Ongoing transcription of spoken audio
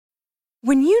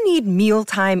When you need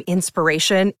mealtime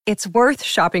inspiration, it's worth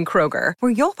shopping Kroger,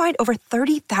 where you'll find over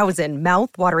 30,000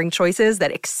 mouth-watering choices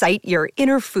that excite your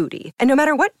inner foodie. And no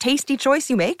matter what tasty choice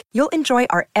you make, you'll enjoy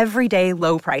our everyday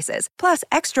low prices, plus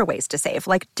extra ways to save,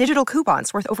 like digital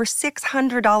coupons worth over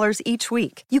 $600 each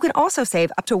week. You can also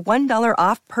save up to $1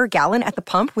 off per gallon at the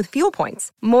pump with fuel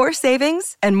points. More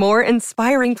savings and more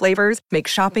inspiring flavors make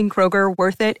shopping Kroger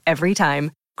worth it every time.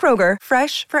 Kroger,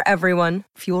 fresh for everyone.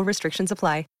 Fuel restrictions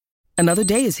apply. Another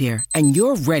day is here, and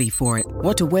you're ready for it.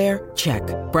 What to wear? Check.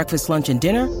 Breakfast, lunch, and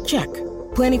dinner? Check.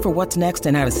 Planning for what's next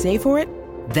and how to save for it?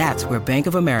 That's where Bank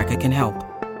of America can help.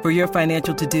 For your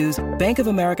financial to-dos, Bank of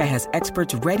America has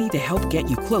experts ready to help get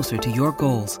you closer to your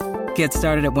goals. Get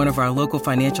started at one of our local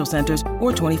financial centers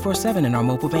or 24/7 in our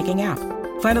mobile banking app.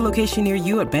 Find a location near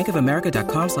you at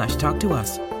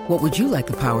bankofamerica.com/talktous. What would you like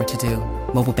the power to do?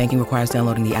 Mobile banking requires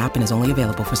downloading the app and is only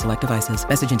available for select devices.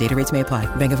 Message and data rates may apply.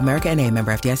 Bank of America N.A.,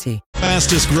 member FDIC.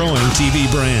 Fastest growing TV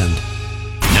brand.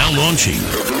 Now launching.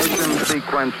 Ignition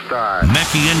sequence start.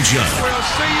 Mackey and Judd. We'll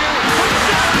see you.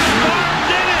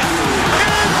 Did it.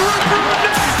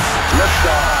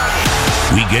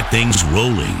 Liftoff. We get things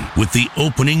rolling with the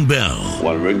opening bell.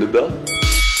 Want to ring the bell?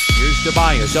 Here's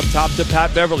Tobias up top to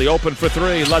Pat Beverly. Open for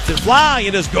three. Lets it fly.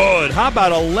 It is good. How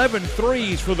about 11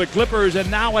 threes for the Clippers and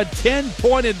now a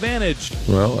 10-point advantage?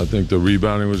 Well, I think the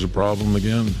rebounding was a problem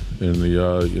again. And we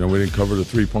didn't cover the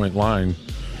three-point line,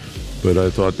 but I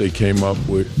thought they came up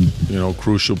with,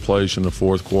 crucial plays in the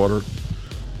fourth quarter.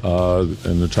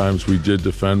 And the times we did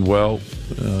defend well,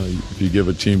 if you give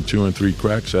a team 2 and 3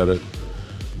 cracks at it,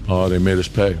 they made us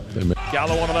pay.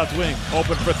 Gallo on the left wing.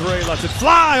 Open for three. Lets it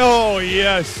fly. Oh,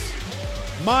 yes.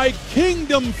 My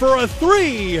kingdom for a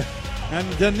three.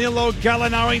 And Danilo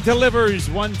Gallinari delivers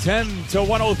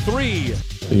 110-103.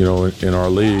 In our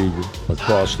league,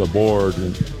 across the board,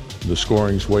 the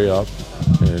scoring's way up.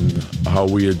 And how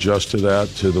we adjust to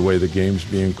that, to the way the game's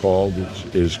being called,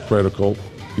 is critical.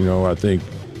 I think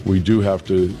we do have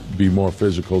to be more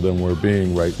physical than we're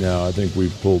being right now. I think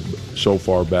we've pulled so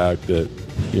far back that,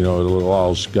 it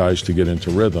allows guys to get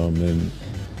into rhythm. And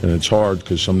it's hard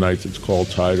because some nights it's called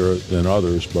tighter than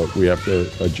others, but we have to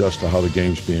adjust to how the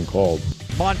game's being called.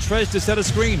 Montrez to set a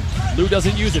screen. Lou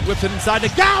doesn't use it. Whips it inside to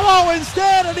Gallo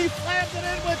instead, and he slams it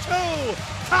in with 2.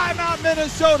 Timeout,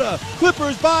 Minnesota.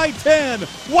 Clippers by 10.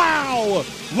 Wow.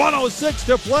 106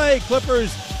 to play.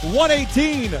 Clippers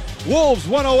 118. Wolves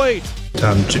 108.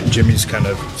 Tom, Jimmy's kind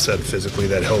of said physically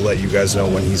that he'll let you guys know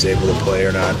when he's able to play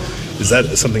or not. Is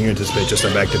that something you anticipate just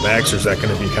on back-to-backs, or is that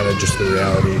going to be kind of just the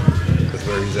reality with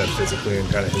where he's at physically and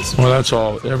kind of his... Well, that's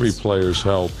all. Every player's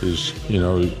health is,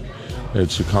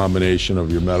 it's a combination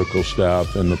of your medical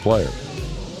staff and the player.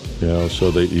 So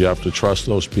that you have to trust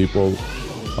those people.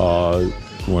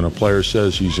 When a player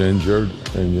says he's injured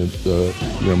and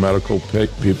your medical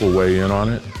people weigh in on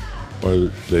it,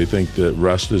 or they think that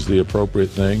rest is the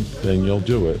appropriate thing, then you'll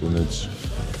do it. And it's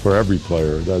for every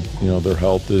player that, their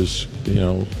health is,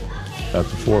 at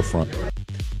the forefront.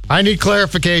 I need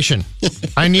clarification.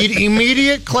 I need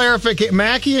immediate clarification.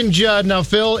 Mackey and Judd, now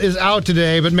Phil is out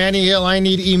today, but Manny Hill, I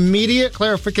need immediate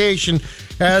clarification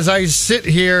as I sit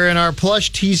here in our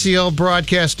plush TCL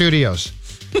broadcast studios.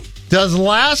 Does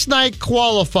last night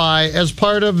qualify as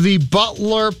part of the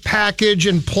Butler package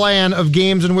and plan of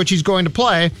games in which he's going to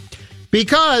play?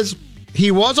 Because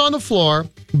he was on the floor,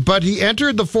 but he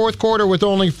entered the fourth quarter with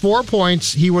only 4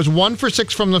 points. He was 1 for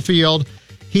 6 from the field.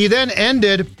 He then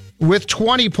ended with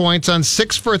 20 points on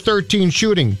 6 for 13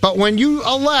 shooting. But when you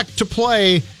elect to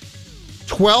play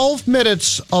 12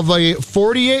 minutes of a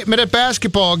 48-minute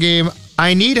basketball game,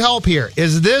 I need help here.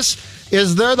 Is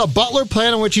there the Butler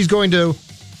plan in which he's going to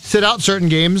sit out certain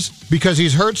games because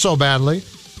he's hurt so badly?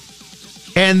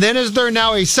 And then is there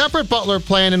now a separate Butler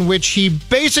plan in which he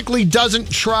basically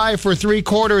doesn't try for 3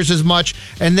 quarters as much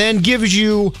and then gives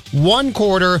you 1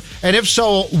 quarter? And if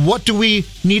so, what do we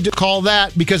need to call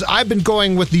that? Because I've been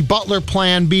going with the Butler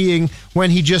plan being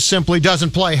when he just simply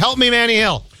doesn't play. Help me, Manny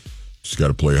Hill. Just got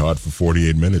to play hard for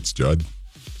 48 minutes, Judd.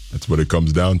 That's what it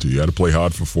comes down to. You got to play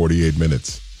hard for 48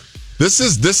 minutes. This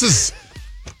is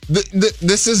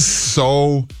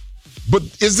so... But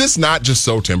is this not just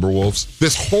so Timberwolves?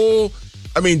 This whole...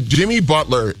 Jimmy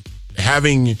Butler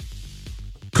having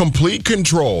complete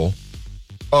control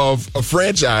of a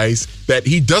franchise that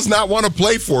he does not want to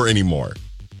play for anymore.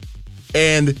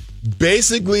 And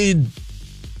basically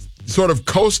sort of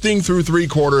coasting through 3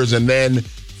 quarters, and then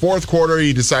fourth quarter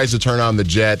he decides to turn on the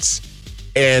Jets,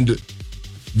 and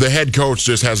the head coach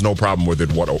just has no problem with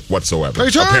it whatsoever,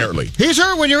 apparently. He's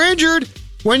hurt. When you're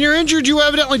injured, you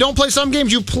evidently don't play some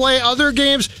games. You play other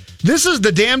games. This is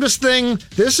the damnedest thing.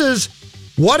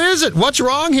 What is it? What's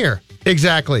wrong here?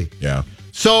 Exactly. Yeah.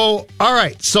 So, all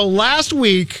right. So last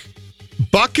week,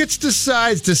 Buckets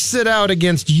decides to sit out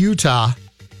against Utah,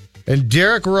 and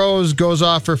Derrick Rose goes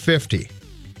off for 50.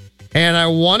 And I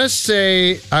want to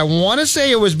say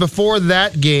it was before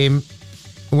that game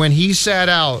when he sat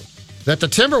out that the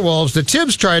Timberwolves, the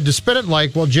Tibbs tried to spin it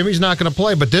like, well, Jimmy's not going to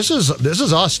play, but this is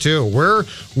us too.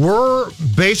 We're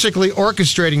basically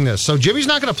orchestrating this. So Jimmy's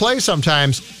not going to play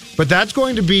sometimes, but that's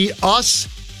going to be us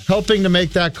helping to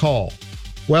make that call.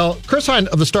 Well, Chris Hine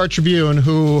of the Star Tribune,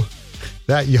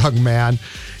 that young man,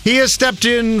 he has stepped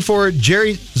in for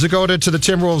Jerry Zgoda to the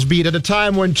Timberwolves beat at a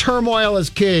time when turmoil is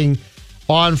king.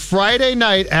 On Friday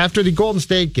night after the Golden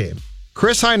State game,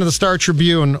 Chris Hine of the Star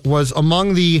Tribune was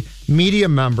among the media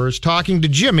members talking to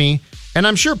Jimmy, and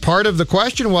I'm sure part of the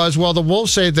question was, well, the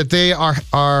Wolves say that they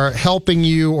are helping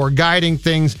you or guiding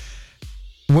things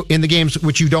in the games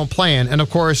which you don't play in, and of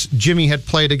course, Jimmy had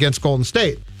played against Golden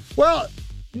State. Well,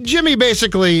 Jimmy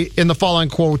basically, in the following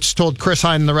quotes, told Chris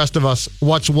Hine and the rest of us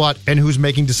what's what and who's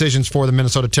making decisions for the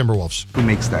Minnesota Timberwolves. Who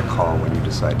makes that call when you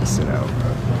decide to sit out?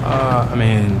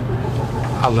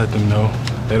 I let them know.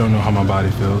 They don't know how my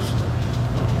body feels.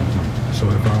 So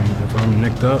if I'm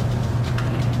nicked up,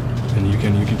 then you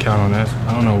can count on that.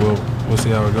 I don't know. We'll see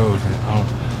how it goes.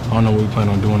 I don't know what we plan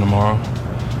on doing tomorrow.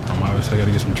 Obviously, I got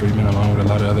to get some treatment along with a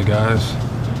lot of other guys.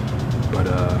 But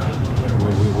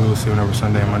we will see whenever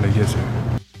Sunday and Monday gets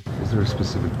here. Is there a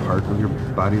specific part of your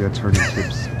body that's hurting?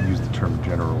 Tibbs use the term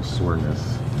general soreness.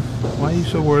 Why are you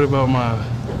so worried about my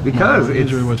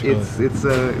injury? It's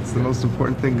the most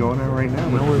important thing going on right now.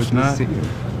 No, it's not.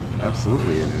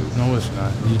 Absolutely, it is. No, it's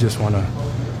not. You just want to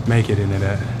make it into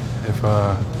that.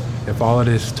 If all of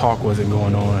this talk wasn't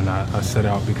going on and I set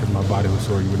out because my body was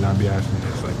sore, you would not be asking me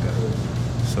this like that.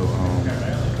 So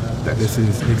this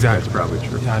is exactly. That's probably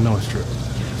true. Yeah, I know it's true.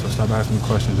 So stop asking me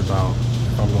questions about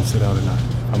if I'm going to sit out or not.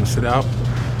 If I'm going to sit out,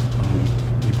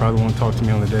 you probably won't talk to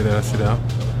me on the day that I sit out.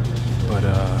 But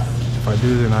if I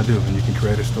do, then I do. And you can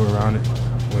create a story around it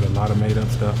with a lot of made-up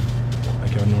stuff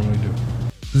like I normally do.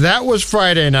 That was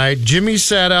Friday night. Jimmy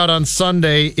sat out on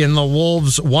Sunday in the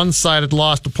Wolves' one-sided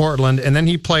loss to Portland, and then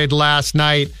he played last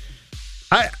night.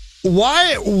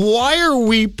 Why are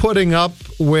we putting up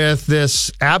with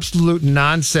this absolute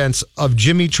nonsense of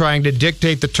Jimmy trying to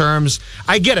dictate the terms?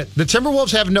 I get it. The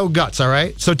Timberwolves have no guts, all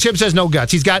right? So Tibbs has no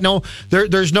guts. He's got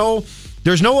there's no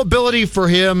ability for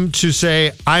him to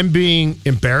say, I'm being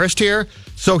embarrassed here.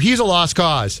 So he's a lost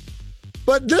cause.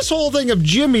 But this whole thing of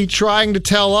Jimmy trying to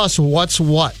tell us what's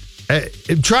what,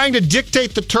 trying to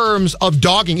dictate the terms of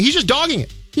dogging, he's just dogging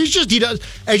it. He does,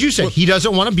 as you said, he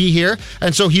doesn't want to be here,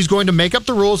 and so he's going to make up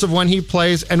the rules of when he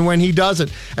plays and when he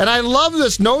doesn't. And I love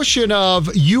this notion of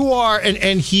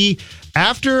and he,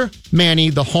 after Manny,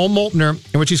 the home opener,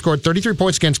 in which he scored 33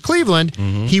 points against Cleveland,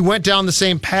 he went down the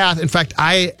same path. In fact,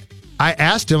 I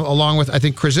asked him, along with, I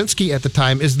think, Krasinski at the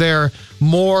time, is there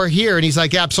more here? And he's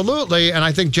like, absolutely. And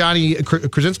I think Johnny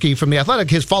Krasinski from The Athletic,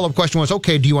 his follow-up question was,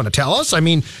 okay, do you want to tell us? I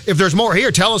mean, if there's more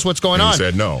here, tell us what's going on. He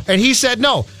said no. And he said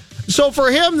no. So for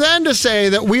him then to say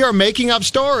that we are making up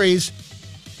stories,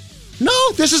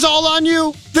 no, this is all on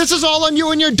you. This is all on you,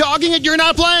 and you're dogging it. You're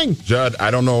not playing. Judd, I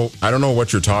don't know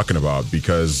what you're talking about,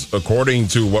 because according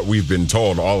to what we've been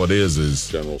told, all it is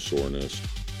general soreness.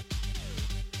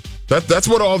 That's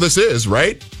what all this is,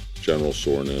 right? General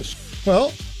soreness.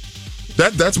 Well,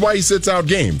 that's why he sits out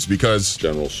games, because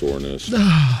general soreness.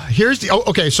 Here's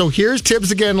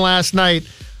Tibbs again last night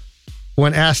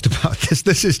when asked about this.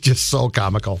 This is just so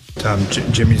comical.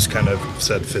 Jimmy's kind of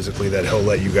said physically that he'll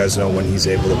let you guys know when he's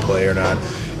able to play or not.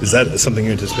 Is that something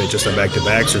you anticipate just on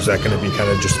back-to-backs, or is that going to be kind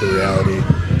of just the reality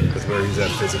with where he's at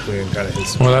physically and kind of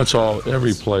his... Well, that's all.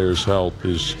 Every player's health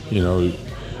is,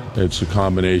 it's a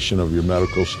combination of your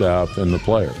medical staff and the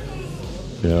player.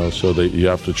 So that you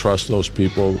have to trust those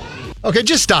people. Okay,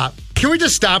 just stop. Can we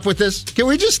just stop with this?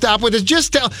 Just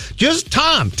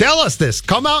Tom, tell us this.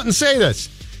 Come out and say this.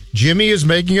 Jimmy is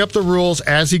making up the rules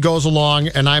as he goes along,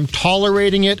 and I'm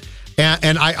tolerating it.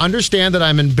 And I understand that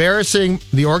I'm embarrassing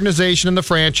the organization and the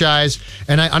franchise,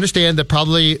 and I understand that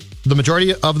probably the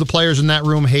majority of the players in that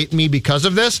room hate me because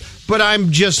of this, but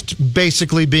I'm just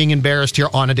basically being embarrassed here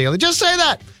on a daily. Just say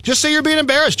that. Just say you're being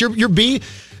embarrassed.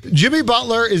 Jimmy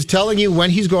Butler is telling you when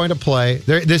he's going to play.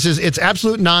 It's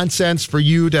absolute nonsense for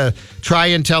you to try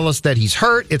and tell us that he's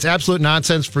hurt. It's absolute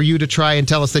nonsense for you to try and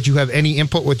tell us that you have any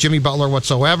input with Jimmy Butler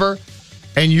whatsoever.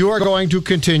 And you are going to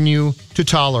continue to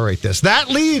tolerate this. That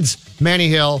leads, Manny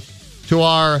Hill, to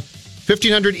our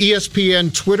 1500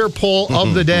 ESPN Twitter poll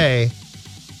of the day.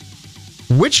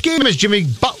 Which game is Jimmy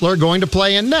Butler going to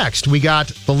play in next? We got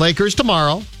the Lakers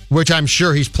tomorrow. which I'm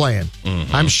sure he's playing.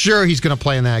 Mm-hmm. I'm sure he's going to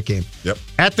play in that game. Yep.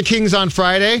 At the Kings on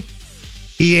Friday,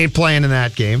 he ain't playing in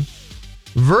that game.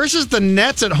 Versus the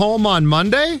Nets at home on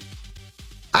Monday,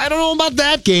 I don't know about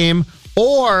that game.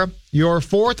 Or your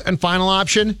fourth and final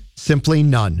option, simply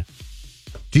none.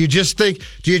 Do you just think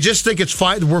it's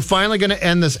fine? We're finally going to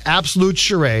end this absolute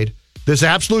charade, this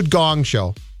absolute gong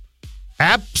show,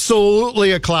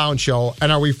 absolutely a clown show,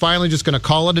 and are we finally just going to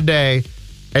call it a day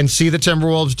and see the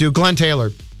Timberwolves do? Glenn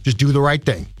Taylor, just do the right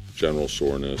thing. General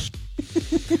soreness.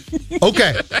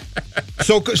 Okay.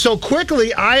 So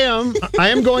quickly, I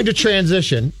am going to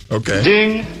transition. Okay.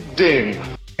 Ding, ding.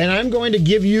 And I'm going to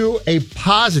give you a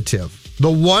positive,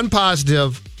 the one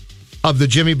positive of the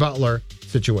Jimmy Butler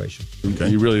situation. Okay.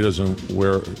 He really doesn't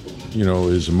wear,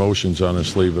 his emotions on his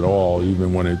sleeve at all,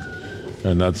 even when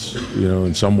and that's,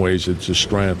 in some ways it's a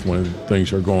strength. When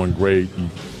things are going great,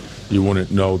 you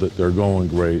wouldn't know that they're going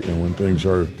great. And when things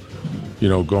are,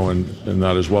 going and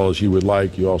not as well as he would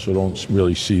like, you also don't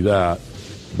really see that.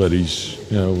 But he's,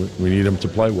 we need him to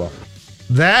play well.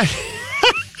 That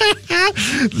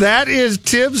is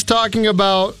Tibbs talking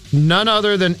about none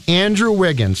other than Andrew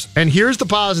Wiggins. And here's the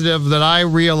positive that I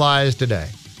realized today.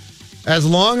 As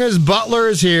long as Butler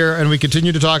is here and we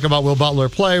continue to talk about will Butler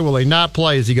play, will he not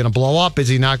play, is he going to blow up, is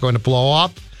he not going to blow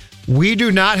up, we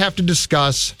do not have to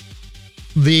discuss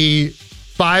the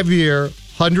 5-year,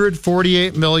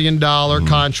 $148 million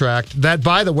contract that,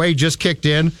 by the way, just kicked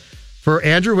in for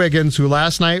Andrew Wiggins, who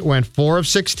last night went 4 of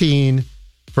 16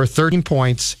 for 13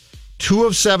 points, 2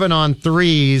 of 7 on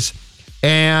threes,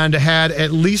 and had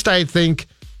at least, I think,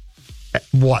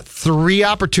 3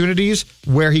 opportunities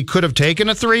where he could have taken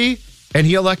a 3, and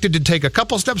he elected to take a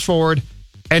couple steps forward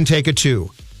and take a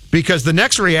 2. Because the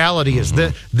next reality is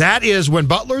that is when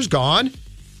Butler's gone,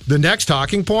 the next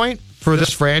talking point for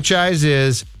this franchise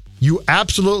is you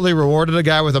absolutely rewarded a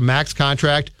guy with a max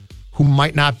contract who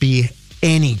might not be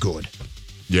any good.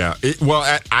 Yeah.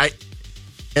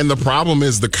 And the problem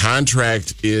is the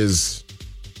contract is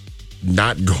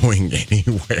not going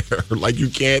anywhere. Like you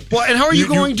can't. Well, and how are you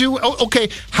going to? Okay,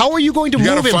 how are you going to move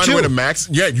him? You got to find a way to too? max.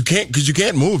 Yeah, you can't because you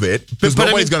can't move it because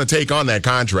nobody's going to take on that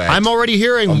contract. I'm already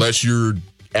hearing unless you're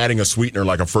adding a sweetener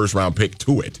like a first round pick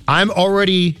to it. I'm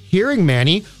already hearing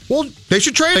Manny. Well, they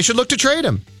should trade. They should look to trade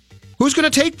him. Who's going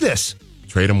to take this?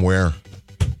 Trade him where?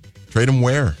 Trade him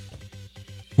where?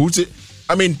 Who's it?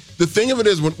 I mean, the thing of it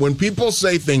is when people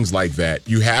say things like that,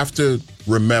 you have to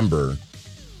remember,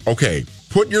 okay,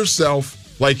 put yourself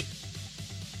in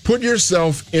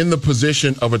the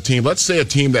position of a team. Let's say a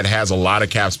team that has a lot of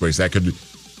cap space that could,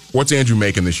 what's Andrew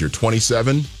making this year?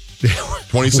 27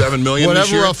 million Whatever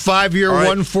this year? A 5-year, right.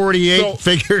 148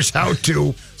 figures out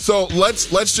to. So let's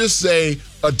just say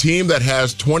a team that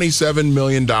has $27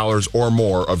 million or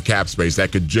more of cap space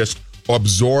that could just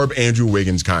absorb Andrew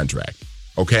Wiggins' contract,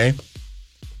 okay?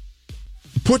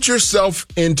 Put yourself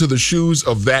into the shoes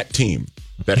of that team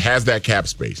that has that cap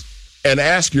space and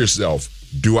ask yourself,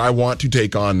 do I want to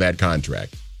take on that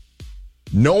contract?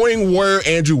 Knowing where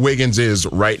Andrew Wiggins is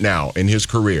right now in his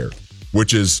career,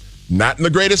 which is not in the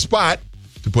greatest spot,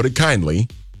 to put it kindly,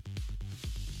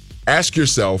 ask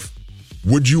yourself,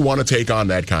 would you want to take on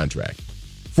that contract?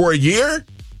 For a year?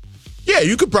 Yeah,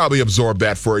 you could probably absorb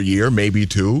that for a year, maybe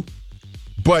 2.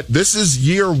 But this is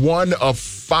year 1 of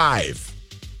 5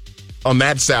 on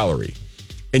that salary.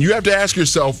 And you have to ask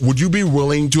yourself, would you be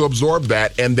willing to absorb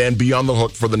that and then be on the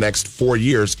hook for the next 4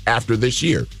 years after this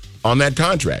year on that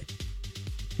contract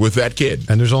with that kid?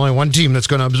 And there's only one team that's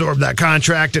going to absorb that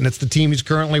contract, and it's the team he's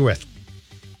currently with.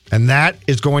 And that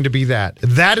is going to be that.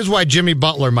 That is why Jimmy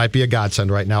Butler might be a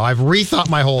godsend right now. I've rethought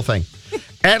my whole thing.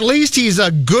 At least he's a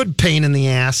good pain in the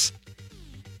ass.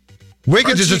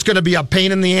 Wiggins is just going to be a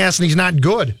pain in the ass, and he's not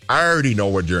good. I already know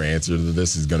what your answer to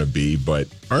this is going to be, but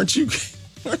aren't you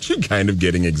kind of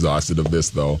getting exhausted of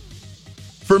this, though?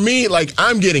 For me,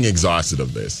 I'm getting exhausted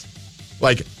of this.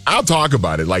 I'll talk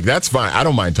about it. That's fine. I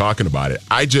don't mind talking about it.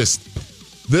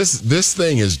 This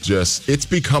thing is just, it's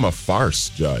become a farce,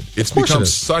 Judd. It's become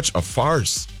such a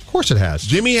farce. Of course it has.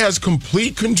 Jimmy has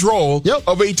complete control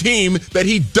of a team that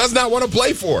he does not want to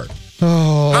play for.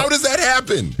 Oh. How does that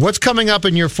happen? What's coming up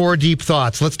in your 4 deep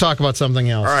thoughts? Let's talk about something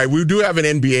else. All right, we do have an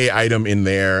NBA item in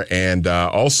there, and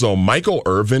also Michael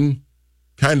Irvin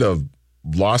kind of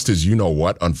lost his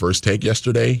you-know-what on First Take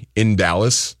yesterday in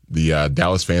Dallas. The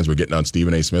Dallas fans were getting on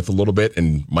Stephen A. Smith a little bit,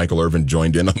 and Michael Irvin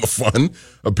joined in on the fun,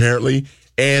 apparently.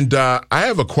 And I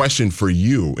have a question for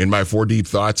you in my 4 Deep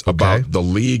Thoughts about the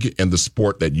league and the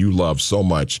sport that you love so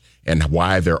much and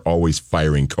why they're always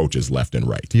firing coaches left and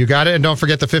right. You got it. And don't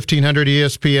forget the 1500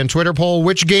 ESPN Twitter poll.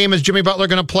 Which game is Jimmy Butler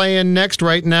going to play in next?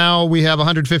 Right now, we have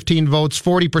 115 votes.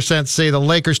 40% say the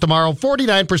Lakers tomorrow.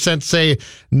 49% say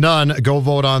none. Go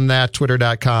vote on that.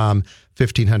 Twitter.com.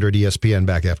 1500 ESPN.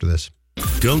 Back after this.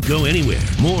 Don't go anywhere.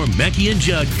 More Mackey and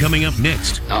Judd coming up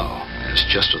next. No, it's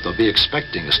just what they'll be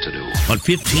expecting us to do. On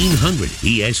 1500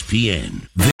 ESPN.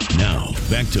 Now,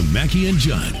 back to Mackey and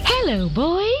Judd. Hello,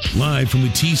 boys. Live from the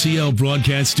TCL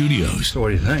broadcast studios. So what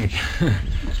do you think?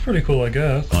 It's pretty cool, I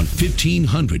guess. On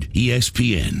 1500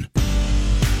 ESPN.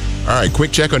 All right,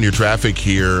 quick check on your traffic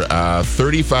here.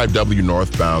 35W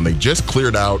northbound. They just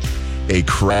cleared out a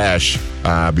crash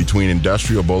between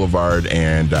Industrial Boulevard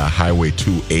and Highway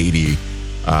 280.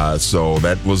 So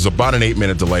that was about an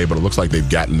 8-minute delay, but it looks like they've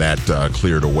gotten that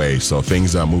cleared away. So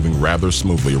things are moving rather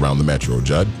smoothly around the metro.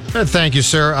 Judd? Thank you,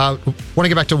 sir. Want to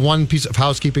get back to one piece of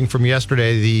housekeeping from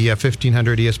yesterday, the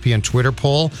 1500 ESPN Twitter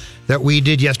poll that we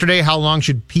did yesterday. How long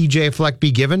should PJ Fleck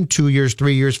be given? 2 years,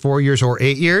 3 years, 4 years, or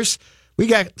 8 years? We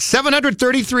got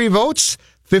 733 votes.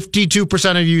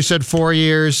 52% of you said 4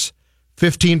 years.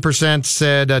 15%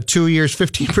 said 2 years.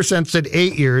 15% said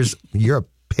 8 years. You're a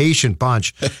patient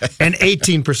bunch. And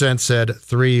 18% said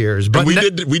 3 years. But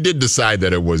we did decide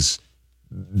that it was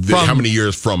how many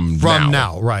years from now? From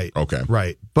now, right. Okay.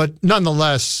 Right. But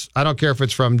nonetheless, I don't care if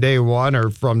it's from day one or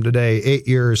from today, 8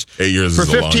 years. 8 years for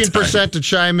is a long 15% time. to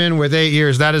chime in with 8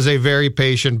 years, that is a very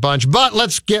patient bunch. But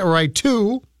let's get right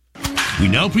to... We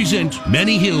now present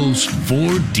Manny Hill's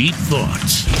 4 Deep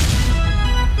Thoughts.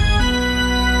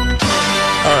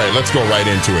 All right, let's go right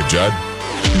into it, Judd.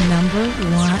 Number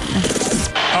 1.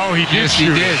 Oh, he did. Yes, he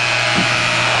did.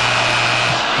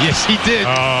 Yes, he did.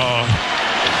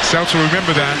 Seltz will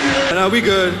remember that. We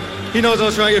good. He knows I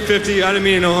was trying to get 50. I didn't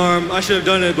mean no harm. I should have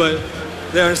done it, but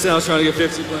they understand I was trying to get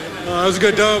 50. But it was a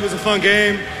good dub. It was a fun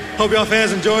game. Hope y'all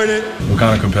fans enjoyed it. What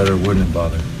kind of competitor wouldn't it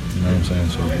bother? You know what I'm saying?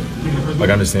 So,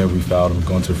 I understand if we fouled him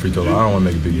going to the free throw line. I don't want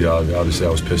to make a big deal out of it. Obviously, I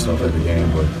was pissed off at the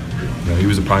game, but he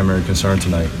was a primary concern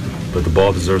tonight. But the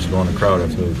ball deserves to go in the crowd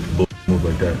after a move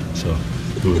like that. So,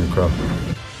 do it in the crowd.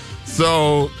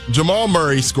 So, Jamal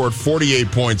Murray scored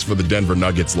 48 points for the Denver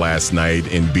Nuggets last night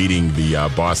in beating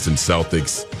the Boston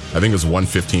Celtics. I think it was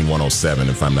 115-107,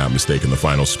 if I'm not mistaken, the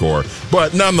final score.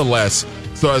 But nonetheless,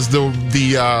 so as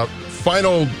the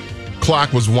final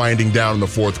clock was winding down in the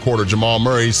fourth quarter, Jamal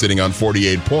Murray, sitting on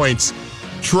 48 points,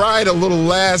 tried a little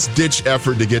last-ditch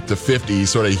effort to get to 50. He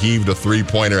sort of heaved a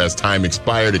three-pointer as time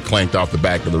expired. It clanked off the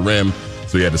back of the rim,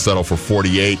 so he had to settle for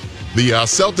 48. The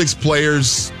Celtics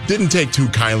players didn't take too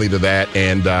kindly to that,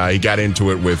 and he got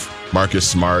into it with Marcus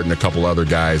Smart and a couple other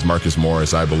guys, Marcus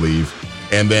Morris, I believe.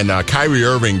 And then Kyrie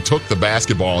Irving took the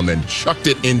basketball and then chucked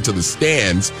it into the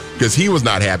stands because he was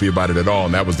not happy about it at all.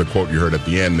 And that was the quote you heard at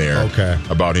the end there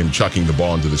about him chucking the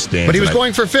ball into the stands. But he was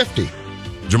going for 50.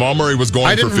 Jamal Murray was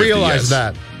going for 50, I didn't realize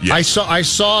that. Yes. I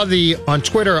saw on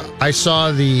Twitter, I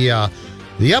saw the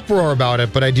uproar about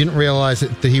it, but I didn't realize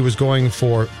that he was going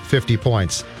for 50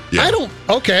 points. Yeah. I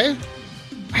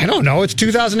don't know. It's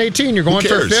 2018. You're going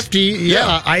for 50.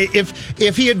 Yeah.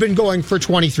 If he had been going for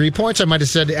 23 points, I might have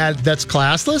said that's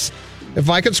classless. If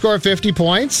I could score 50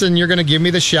 points and you're going to give me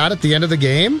the shot at the end of the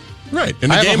game, right?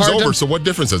 And the game's over. So what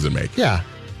difference does it make? Yeah,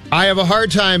 I have a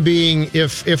hard time being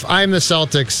if I'm the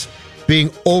Celtics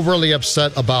being overly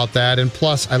upset about that. And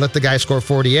plus, I let the guy score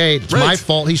 48. It's my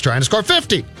fault. He's trying to score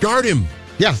 50. Guard him.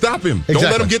 Yeah. Stop him. Exactly.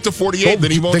 Don't let him get to 48,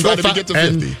 then he won't try to get to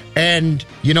 50. And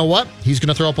you know what? He's going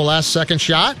to throw up a last-second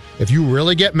shot. If you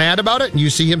really get mad about it and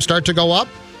you see him start to go up,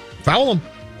 foul him.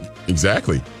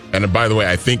 Exactly. And by the way,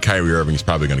 I think Kyrie Irving is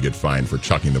probably going to get fined for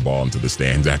chucking the ball into the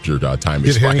stands after time expired.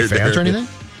 Did he hit any fans or anything?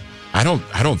 I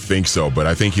don't think so, but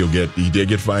I think he did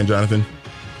get fined, Jonathan.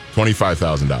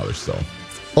 $25,000, so.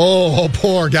 Oh,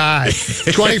 poor guy.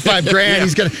 25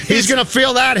 grand. Yeah. He's gonna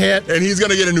feel that hit. And he's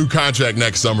gonna get a new contract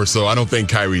next summer, so I don't think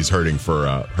Kyrie's hurting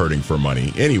for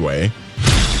money. Anyway.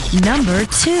 Number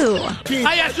 2.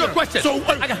 I asked you a question. So,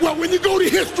 when you go to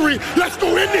history, let's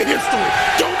go into history.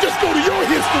 Don't just go to your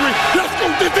history. Let's go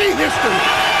to the history.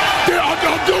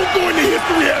 Don't go into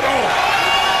history at all.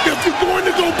 If you're going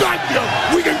to go back there,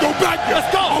 we can go back there.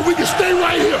 Let's go. Or we can stay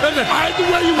right here. Either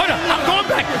way you want. I'm going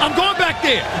back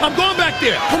there. I'm going back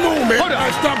there. Come on, man. Hold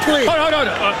on. Stop playing. Hold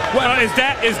on.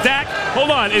 Is Dak? Hold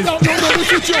on. No. This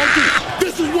is what y'all do.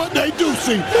 This is what they do,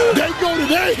 see. They go to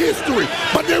their history,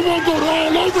 but they won't go to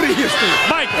all over the history.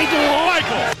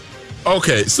 Michael.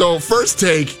 Okay, so First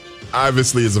Take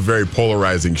obviously is a very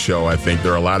polarizing show. I think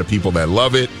there are a lot of people that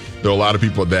love it. There are a lot of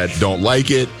people that don't like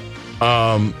it.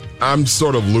 I'm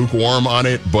sort of lukewarm on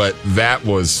it, but that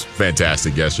was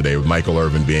fantastic yesterday with Michael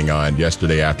Irvin being on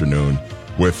yesterday afternoon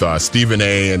with Stephen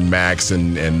A. and Max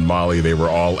and Molly. They were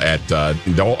all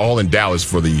in Dallas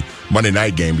for the Monday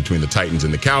night game between the Titans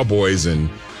and the Cowboys. And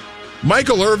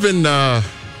Michael Irvin,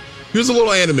 he was a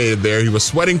little animated there. He was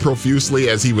sweating profusely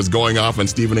as he was going off on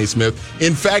Stephen A. Smith.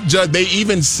 In fact, Judd, they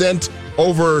even sent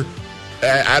over,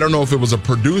 I don't know if it was a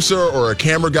producer or a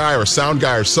camera guy or a sound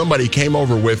guy or somebody came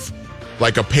over with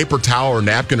like a paper towel or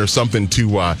napkin or something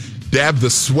to dab the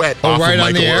sweat off right of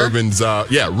on Michael the air? Irvin's.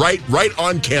 Right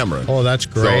on camera. Oh, that's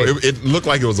great. So it looked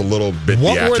like it was a little bit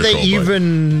What were they theatrical,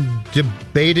 even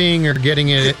debating or getting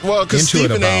it because into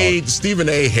it about? Stephen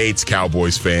A. hates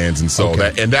Cowboys fans, and so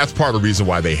that's part of the reason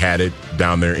why they had it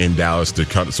down there in Dallas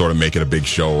to sort of make it a big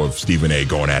show of Stephen A.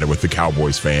 going at it with the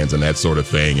Cowboys fans and that sort of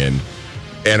thing.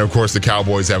 And of course, the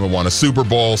Cowboys haven't won a Super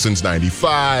Bowl since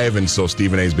 '95, and so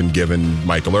Stephen A's been giving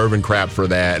Michael Irvin crap for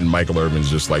that, and Michael Irvin's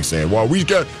just like saying, "Well, we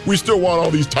still want all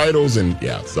these titles," and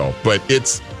but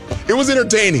it was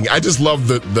entertaining. I just love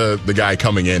the guy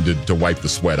coming in to wipe the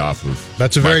sweat off of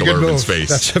That's a very Michael good Irvin's move. face.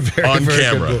 That's a very, on very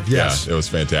camera. good move. Yes, it was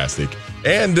fantastic.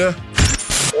 And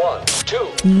 1, 2.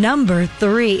 Number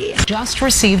 3. Just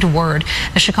received word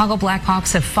the Chicago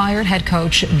Blackhawks have fired head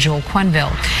coach Joel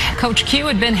Quenneville. Coach Q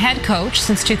had been head coach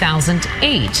since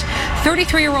 2008.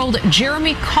 33-year-old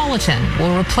Jeremy Colleton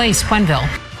will replace Quenneville.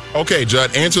 Okay,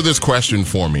 Judd, answer this question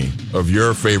for me of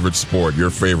your favorite sport, your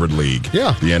favorite league,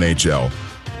 the NHL.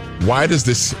 Why does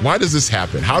this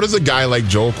happen? How does a guy like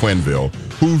Joel Quenneville,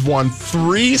 who's won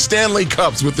 3 Stanley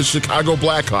Cups with the Chicago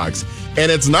Blackhawks,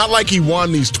 and it's not like he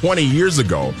won these 20 years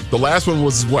ago. The last one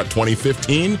was,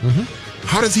 2015? Mm-hmm.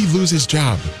 How does he lose his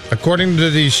job? According to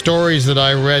the stories that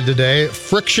I read today,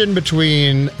 friction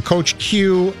between Coach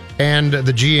Q and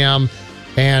the GM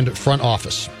and front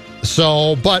office.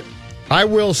 So, but I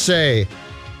will say,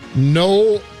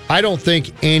 no, I don't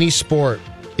think any sport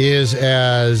is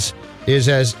as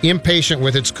impatient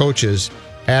with its coaches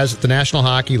as the National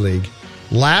Hockey League.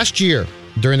 Last year,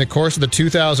 during the course of the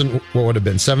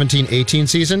 17-18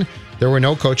 season, there were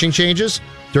no coaching changes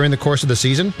during the course of the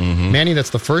season. Mm-hmm. Manny, that's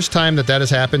the first time that has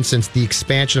happened since the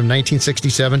expansion of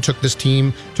 1967 took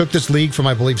this league from,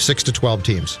 I believe, 6 to 12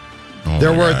 teams. Oh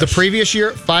there were the previous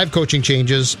year 5 coaching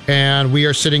changes, and we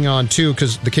are sitting on 2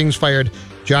 because the Kings fired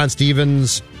John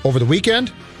Stevens over the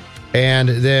weekend, and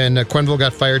then Quenneville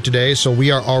got fired today. So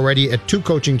we are already at 2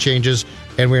 coaching changes,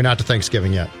 and we're not to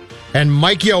Thanksgiving yet. And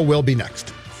Mike Yeo will be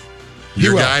next.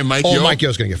 Your guy, Mike Yeo? Oh, Mike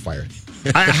Yeo's going to get fired.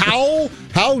 How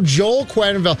Joel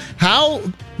Quenneville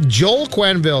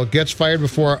gets fired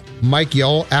before Mike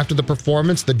Yeo after the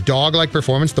performance, the dog-like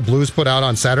performance the Blues put out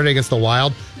on Saturday against the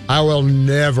Wild, I will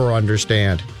never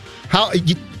understand.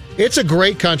 It's a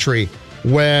great country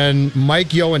when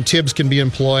Mike Yeo and Tibbs can be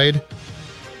employed,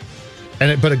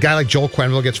 but a guy like Joel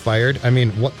Quenneville gets fired. I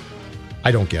mean, what?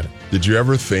 I don't get it. Did you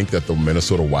ever think that the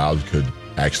Minnesota Wild could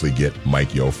actually get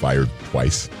Mike Yeo fired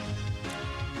twice?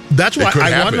 That's why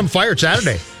I wanted him fired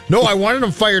Saturday. No, I wanted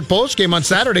him fired post-game on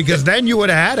Saturday because then you would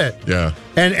have had it. Yeah.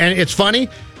 And it's funny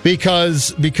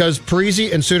because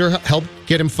Parise and Suter helped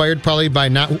get him fired probably by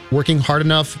not working hard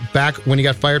enough back when he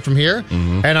got fired from here.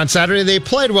 Mm-hmm. And on Saturday, they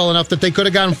played well enough that they could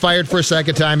have gotten fired for a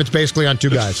second time. It's basically on 2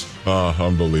 guys. Oh,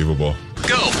 unbelievable.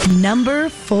 Go. Number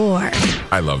 4.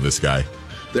 I love this guy.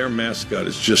 Their mascot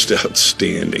is just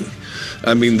outstanding.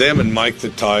 I mean, them and Mike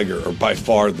the Tiger are by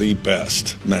far the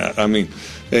best, Matt. I mean,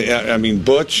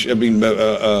 Butch.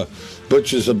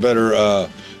 Butch is a better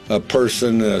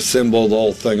person, symbol, the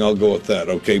whole thing. I'll go with that.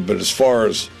 Okay, but as far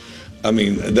as,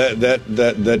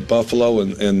 that Buffalo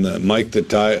and Mike the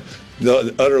Tiger,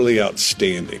 utterly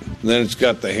outstanding. And then it's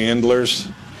got the handlers.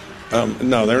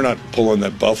 No, they're not pulling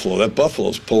that Buffalo. That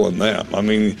Buffalo's pulling them. I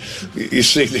mean, you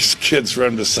see these kids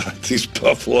run beside these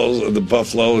Buffaloes, the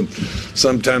Buffalo, and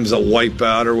sometimes they'll wipe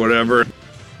out or whatever.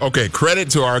 Okay, credit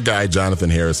to our guy, Jonathan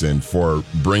Harrison, for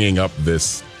bringing up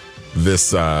this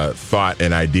thought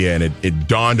and idea, and it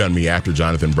dawned on me after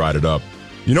Jonathan brought it up.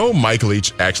 You know what Mike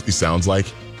Leach actually sounds like?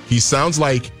 He sounds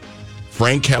like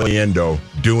Frank Caliendo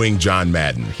doing John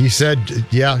Madden. He said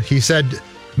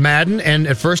Madden, and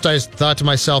at first I thought to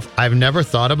myself, I've never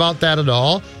thought about that at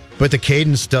all, but the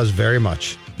cadence does very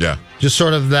much. Yeah. Just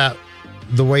sort of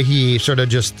the way he sort of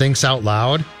just thinks out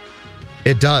loud.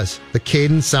 It does. The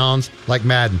cadence sounds like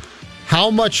Madden.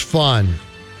 How much fun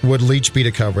would Leach be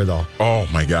to cover, though? Oh,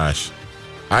 my gosh.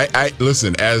 I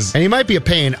listen, and he might be a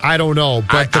pain. I don't know.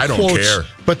 But I don't care.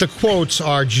 But the quotes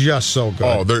are just so good.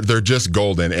 Oh, they're just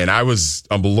golden. And I'm a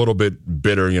little bit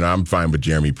bitter. I'm fine with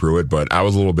Jeremy Pruitt, but I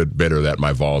was a little bit bitter that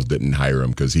my Vols didn't hire him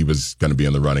because he was going to be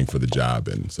in the running for the job.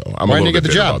 And so I'm Why a little didn't he bit get the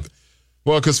bitter job?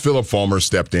 Well, because Philip Fulmer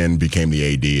stepped in, became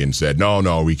the AD, and said,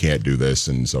 no, we can't do this.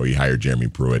 And so he hired Jeremy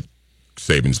Pruitt,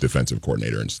 Saban's defensive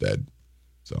coordinator, instead.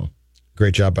 So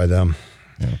great job by them.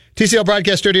 Yeah. TCL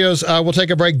Broadcast Studios, we'll take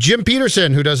a break. Jim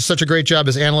Peterson, who does such a great job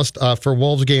as analyst for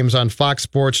Wolves games on Fox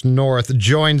Sports North,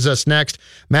 joins us next.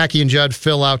 Mackie and Judd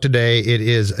fill out today. It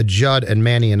is Judd and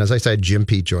Manny, and as I said, Jim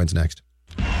Pete joins next.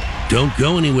 Don't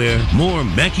go anywhere. More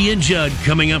Mackie and Judd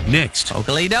coming up next.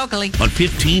 Oakley dokley. On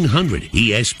 1500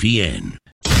 ESPN.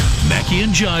 Mackie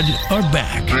and Judd are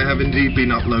back. I have indeed been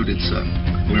uploaded, sir.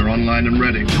 We're online and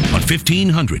ready. On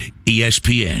 1500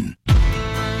 ESPN.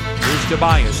 Here's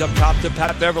Tobias up top to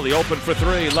Pat Beverly. Open for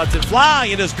three. Lets it fly.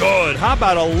 It is good. How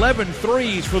about 11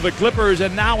 threes for the Clippers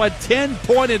and now a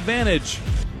 10-point advantage?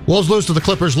 Wolves lose to the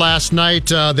Clippers last night.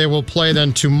 They will play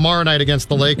then tomorrow night against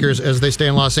the Lakers as they stay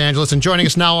in Los Angeles. And joining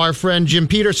us now, our friend Jim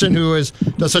Peterson, who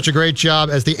does such a great job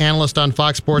as the analyst on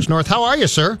Fox Sports North. How are you,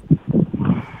 sir?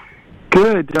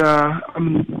 Good.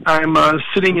 I'm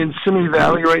sitting in Simi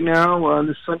Valley right now in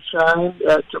the sunshine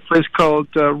at a place called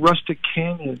Rustic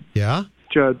Canyon. Yeah?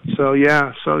 Judd. So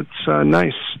it's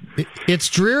nice. It's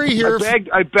dreary here.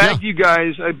 I bagged you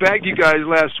guys. I bagged you guys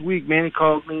last week. Manny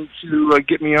called me to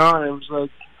get me on. It was like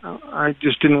I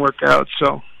just didn't work out.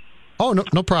 So. Oh,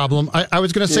 no problem. I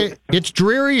was going to say it's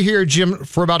dreary here, Jim,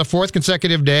 for about a fourth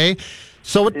consecutive day.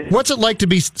 So what's it like to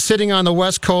be sitting on the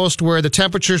West Coast where the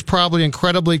temperature's probably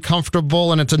incredibly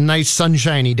comfortable and it's a nice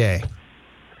sunshiny day?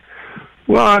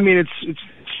 Well, I mean, it's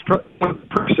one of the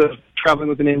perks of traveling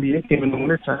with an NBA team in the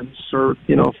wintertime, or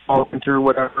fall, winter,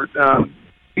 whatever.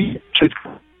 It's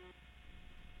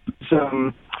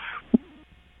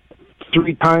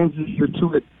 3 times a year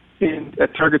to it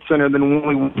at Target Center than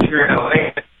only once here in LA.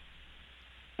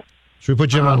 Should we put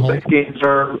Jim on hold? Games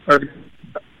are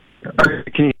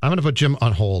I'm going to put Jim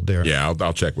on hold there. Yeah,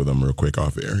 I'll check with him real quick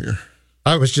off air here.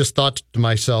 I was just thought to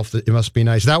myself that it must be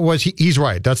nice. He's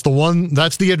right. That's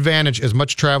the advantage, as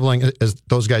much traveling as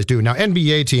those guys do. Now,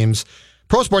 NBA teams,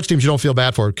 pro sports teams, you don't feel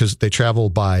bad for it because they travel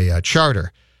by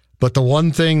charter. But the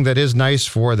one thing that is nice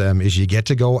for them is you get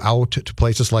to go out to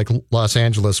places like Los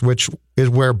Angeles, which is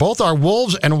where both our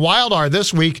Wolves and Wild are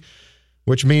this week,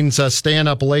 which means staying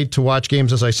up late to watch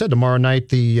games. As I said, tomorrow night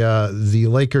the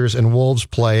Lakers and Wolves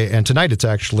play, and tonight it's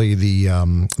actually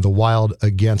the Wild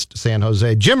against San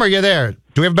Jose. Jim, are you there?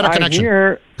 Do we have a better connection?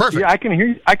 Perfect. Yeah, I can hear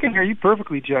you. I can hear you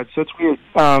perfectly, Judd. So it's weird.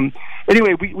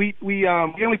 Anyway, we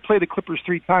only play the Clippers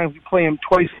 3 times. We play them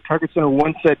twice at Target Center,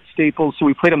 once at Staples. So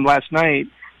we played them last night.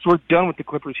 So we're done with the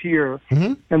Clippers here,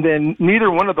 and then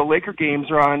neither one of the Laker games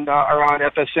are on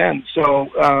FSN. So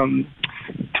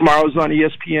tomorrow's on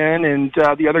ESPN, and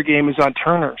the other game is on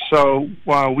Turner. So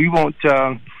we won't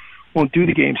do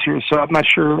the games here. So I'm not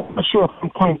sure if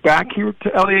I'm coming back here to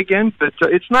LA again, but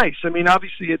it's nice. I mean,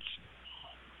 obviously it's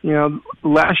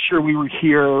last year we were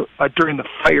here during the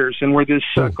fires, and where this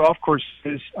golf course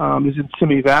is in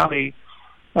Simi Valley.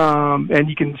 And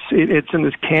you can see it's in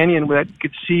this canyon where you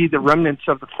could see the remnants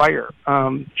of the fire.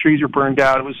 Trees are burned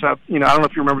out. It was, I don't know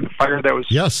if you remember the fire that was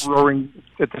roaring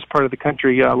at this part of the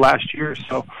country last year.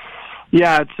 So,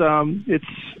 yeah, it's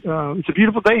a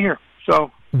beautiful day here.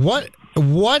 So what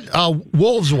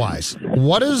Wolves wise,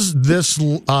 what has this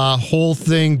whole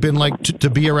thing been like to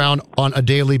be around on a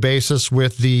daily basis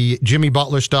with the Jimmy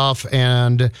Butler stuff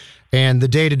and the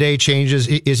day-to-day changes?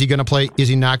 Is he going to play? Is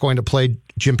he not going to play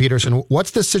Jim Peterson?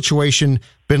 What's this situation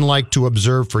been like to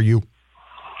observe for you?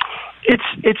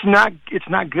 It's not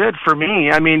good for me.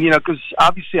 I mean, because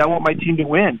obviously I want my team to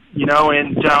win,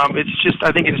 and it's just,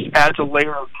 I think it just adds a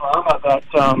layer of drama that,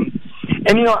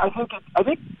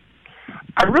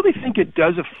 I really think it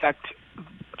does affect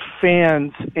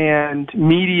fans and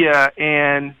media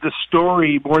and the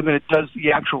story more than it does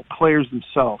the actual players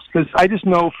themselves. Because I just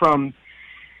know from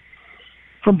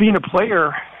being a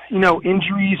player,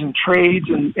 injuries and trades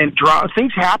and draw,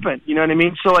 things happen. You know what I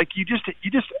mean? So like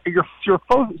you're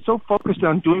so focused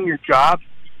on doing your job,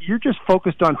 you're just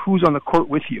focused on who's on the court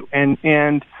with you. And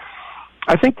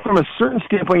I think from a certain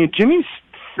standpoint, Jimmy's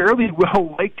fairly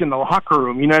well liked in the locker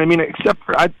room. You know what I mean? Except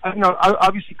for I know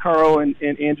obviously Carl and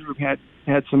Andrew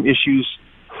had some issues,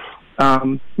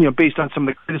 based on some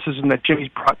of the criticism that Jimmy's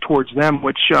brought towards them,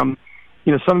 which some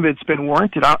of it's been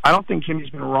warranted. I don't think Jimmy's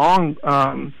been wrong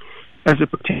as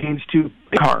it pertains to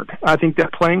playing hard. I think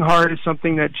that playing hard is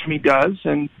something that Jimmy does,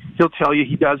 and he'll tell you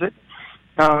he does it.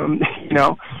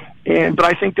 But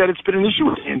I think that it's been an issue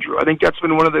with Andrew. I think that's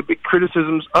been one of the big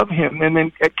criticisms of him. And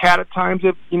then at Cat at times,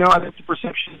 I think the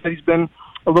perception is that he's been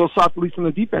a little soft, at least on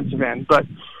the defensive end. But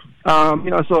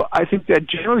so I think that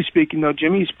generally speaking, though,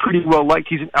 Jimmy's pretty well liked.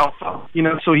 He's an alpha,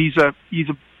 so he's a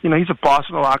boss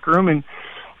in the locker room, and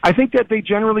I think that they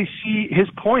generally see his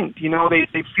point. You know,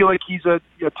 they feel like he's a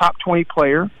top 20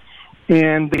 player,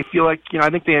 and they feel like, you know, I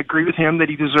think they agree with him that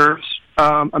he deserves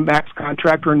a max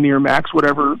contract or near max,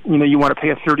 whatever, you know, you want to pay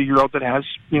a 30-year-old that has,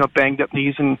 you know, banged up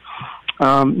knees and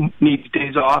needs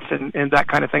days off and that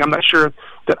kind of thing. I'm not sure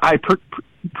that I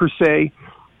per se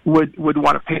would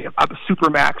want to pay a super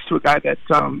max to a guy that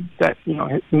you know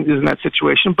is in that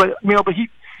situation. But you know,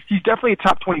 he's definitely a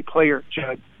top 20 player,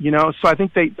 Judd. You know, so I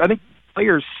think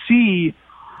players see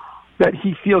that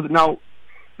he feels it. Now,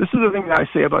 this is the thing that I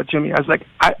say about Jimmy.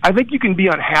 I think you can be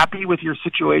unhappy with your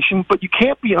situation, but you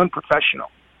can't be unprofessional.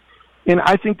 And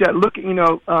I think that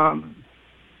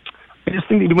I just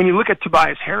think that when you look at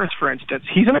Tobias Harris, for instance,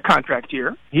 he's in a contract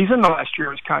year. He's in the last year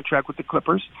of his contract with the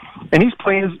Clippers, and he's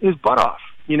playing his butt off.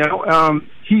 You know,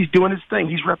 he's doing his thing.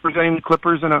 He's representing the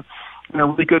Clippers in a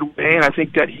really good way, and I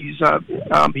think that he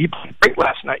played great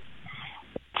last night.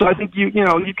 So I think you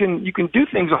can do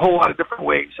things a whole lot of different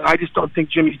ways. I just don't think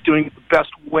Jimmy's doing it the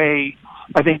best way.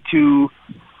 I think to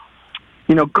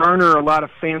garner a lot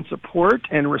of fan support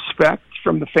and respect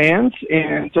from the fans,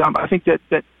 and I think that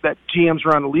GMs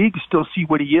around the league still see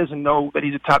what he is and know that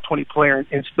he's a top 20 player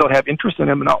and still have interest in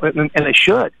him, and they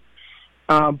should.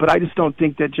 But I just don't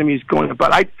think that Jimmy's going.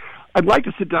 But I'd like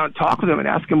to sit down and talk with him and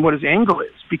ask him what his angle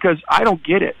is, because I don't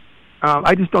get it.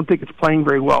 I just don't think it's playing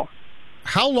very well.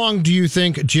 How long do you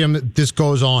think, Jim, this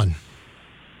goes on?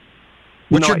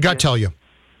 What's your gut tell you?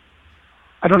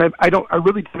 I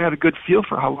really don't have a good feel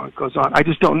for how long it goes on. I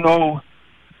just don't know,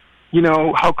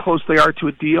 how close they are to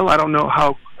a deal. I don't know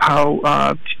I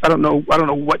don't know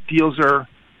what deals are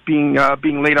being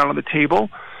laid out on the table.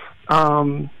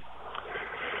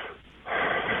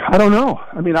 I don't know.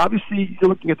 I mean, obviously you're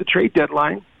looking at the trade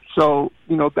deadline, so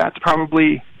that's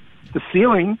probably the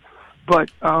ceiling. But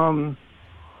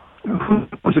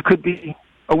it could be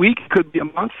a week, it could be a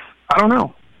month. I don't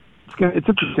know. It's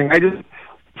interesting.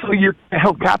 So you're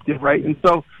held captive, right? And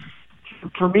so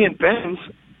for me and Ben's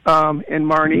and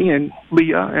Marnie and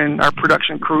Leah and our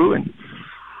production crew, and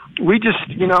we just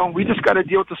got to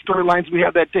deal with the storylines we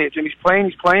have that day. If Jimmy's playing,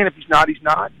 he's playing. If he's not, he's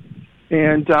not.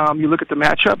 And you look at the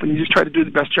matchup, and you just try to do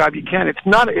the best job you can. It's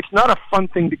not a fun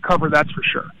thing to cover, that's for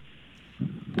sure.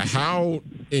 How,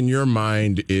 in your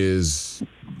mind, is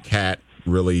Cat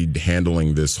really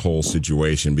handling this whole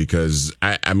situation? Because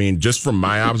I mean, just from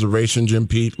my observation, Jim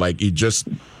Pete,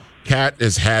 Cat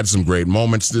has had some great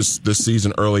moments this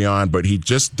season early on, but he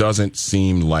just doesn't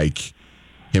seem like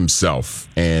himself.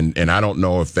 And I don't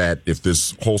know if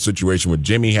this whole situation with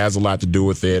Jimmy has a lot to do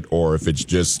with it, or if it's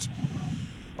just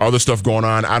other stuff going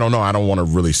on. I don't know. I don't want to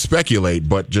really speculate,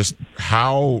 but just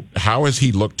how has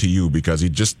he looked to you? Because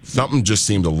something just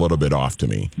seemed a little bit off to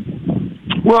me.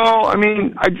 Well, I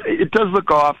mean, it does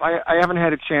look off. I haven't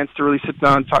had a chance to really sit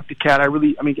down and talk to Cat. I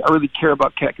really care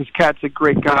about Cat, because Cat's a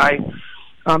great guy.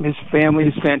 His family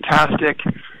is fantastic.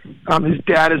 His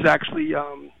dad is actually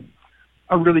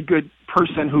a really good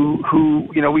person who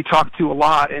we talk to a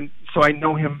lot, and so I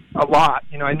know him a lot.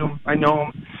 I know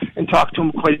him and talk to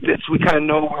him quite a bit, so we kind of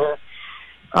know where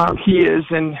he is.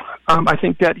 And I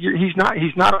think that he's not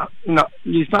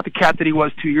the Cat that he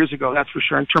was 2 years ago. That's for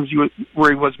sure, in terms of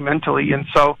where he was mentally. And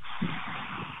so,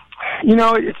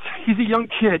 he's a young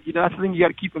kid. That's the thing you got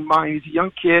to keep in mind. He's a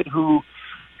young kid who,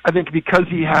 I think, because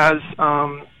he has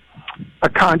a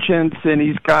conscience, and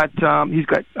he's got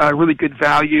really good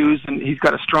values, and he's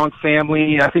got a strong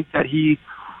family. I think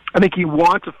he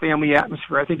wants a family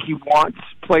atmosphere. I think he wants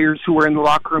players who are in the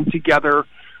locker room together,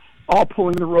 all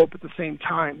pulling the rope at the same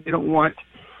time. They don't want,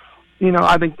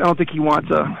 I don't think he wants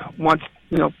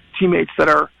teammates that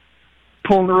are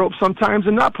pulling the rope sometimes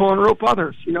and not pulling the rope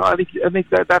others. I think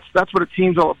that's what a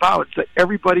team's all about. It's that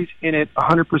everybody's in it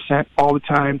 100% all the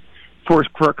time for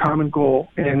a common goal.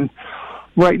 And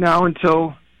right now,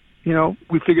 until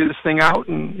we figure this thing out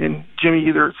and Jimmy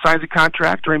either signs a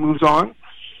contract or he moves on,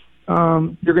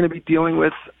 you're going to be dealing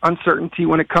with uncertainty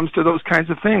when it comes to those kinds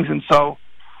of things. And so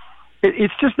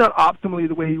it's just not optimally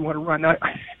the way you want to run. Now,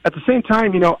 at the same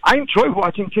time, I enjoy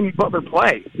watching Jimmy Butler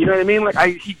play. You know what I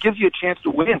mean? He gives you a chance to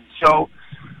win. So,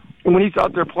 and when he's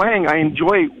out there playing, I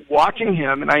enjoy watching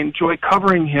him and I enjoy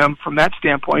covering him from that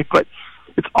standpoint. But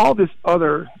it's all this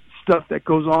other stuff that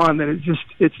goes on that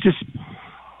it's just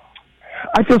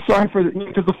I feel sorry for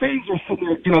because the fans are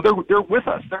sitting there, they're with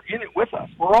us, they're in it with us,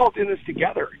 we're all in this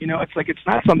together. It's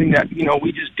not something that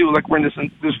we just do like we're in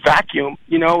this vacuum.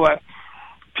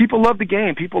 People love the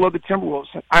game, people love the Timberwolves.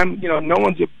 No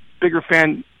one's a bigger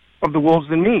fan of the Wolves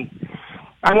than me.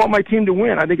 I want my team to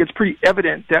win. I think it's pretty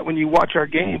evident that when you watch our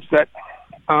games that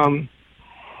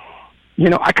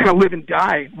I kind of live and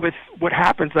die with what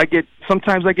happens.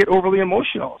 Sometimes I get overly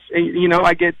emotional.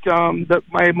 I get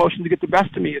my emotions get the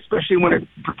best of me, especially when it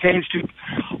pertains to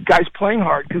guys playing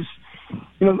hard. Because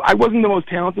I wasn't the most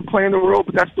talented player in the world,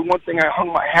 but that's the one thing I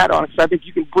hung my hat on. Because I think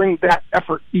you can bring that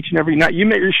effort each and every night.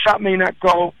 Your shot may not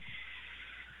go.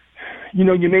 You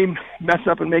may mess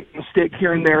up and make a mistake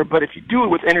here and there, but if you do it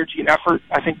with energy and effort,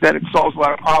 I think that it solves a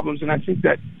lot of problems. And I think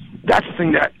that's the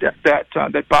thing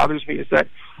that bothers me is that.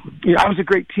 I was a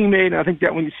great teammate, and I think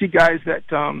that when you see guys that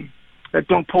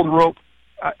don't pull the rope,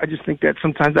 I just think that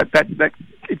sometimes that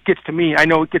it gets to me. I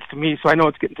know it gets to me, so I know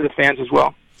it's getting to the fans as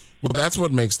well. Well, that's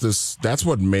what makes this. That's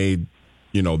what made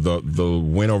the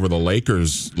win over the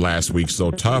Lakers last week so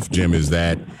tough, Jim. Is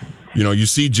that you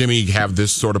see Jimmy have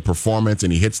this sort of performance,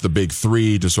 and he hits the big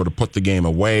three to sort of put the game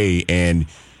away, and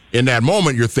in that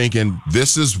moment, you're thinking,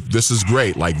 this is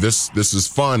great. Like, this is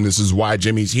fun. This is why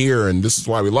Jimmy's here, and this is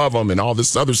why we love him, and all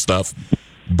this other stuff.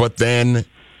 But then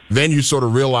you sort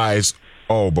of realize,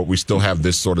 oh, but we still have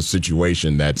this sort of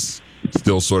situation that's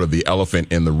still sort of the elephant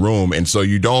in the room. And so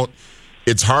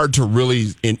it's hard to really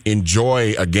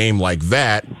enjoy a game like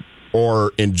that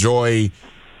or enjoy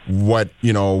what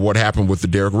happened with the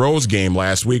Derrick Rose game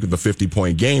last week, with the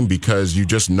 50-point game, because you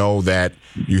just know that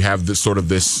you have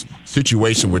this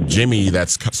situation with Jimmy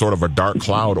that's sort of a dark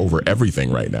cloud over everything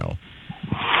right now.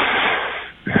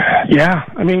 Yeah,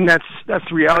 I mean that's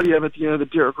the reality of it. The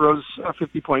Derrick Rose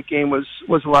 50-point game was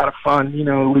a lot of fun. It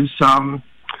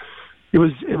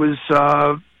was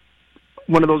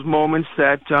one of those moments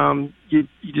that you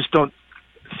just don't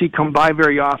see come by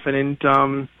very often, and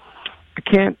I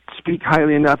can't speak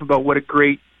highly enough about what a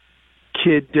great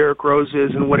kid Derrick Rose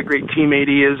is and what a great teammate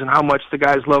he is and how much the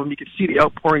guys love him. You could see the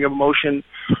outpouring of emotion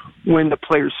when the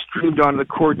players streamed onto the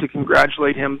court to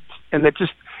congratulate him. And it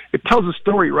tells a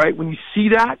story, right? When you see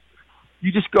that,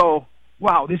 you just go,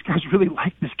 wow, these guys really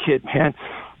like this kid, man.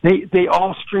 They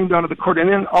all streamed onto the court, and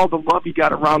then all the love he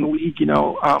got around the league,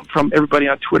 from everybody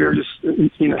on Twitter, just,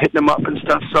 hitting him up and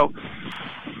stuff. So,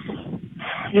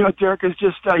 Derrick is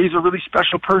just, he's a really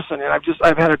special person, and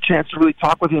I've had a chance to really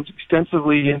talk with him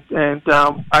extensively, and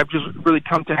I've just really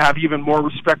come to have even more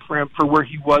respect for him for where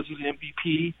he was as an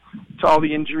MVP, to all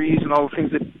the injuries and all the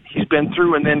things that he's been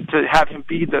through, and then to have him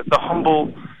be the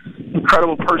humble,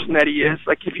 incredible person that he is.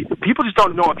 Like, people just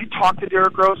don't know. If you talk to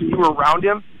Derrick Rose and you were around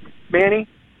him, Manny,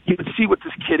 you would see what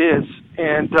this kid is.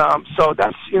 And so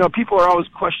that's, people are always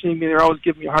questioning me. They're always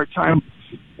giving me a hard time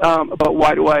about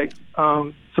why do I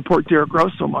support Derrick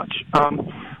Rose so much.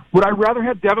 Would I rather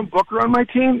have Devin Booker on my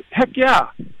team? Heck yeah.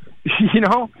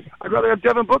 I'd rather have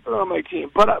Devin Booker on my team.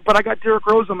 But I got Derrick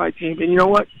Rose on my team. And you know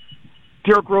what?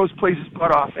 Derrick Rose plays his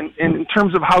butt off. And in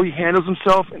terms of how he handles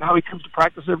himself and how he comes to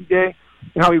practice every day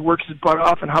and how he works his butt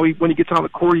off and how when he gets on the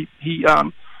court,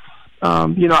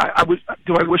 I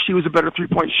wish he was a better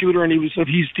three-point shooter, and he's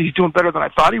doing better than I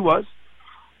thought he was.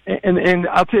 And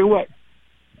I'll tell you what,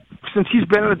 since he's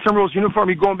been in the Timberwolves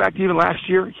uniform, going back to even last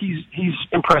year, he's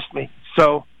impressed me.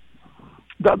 So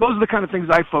those are the kind of things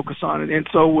I focus on. And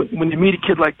so when you meet a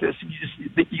kid like this,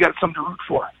 you got something to root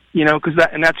for,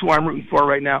 and that's who I'm rooting for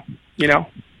right now.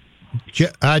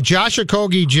 Josh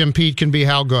Okogie, Jim Pete, can be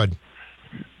how good?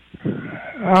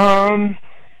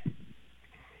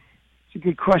 It's a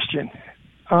good question.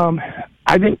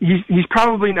 I think he's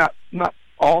probably not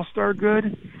all-star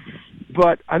good,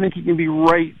 but I think he can be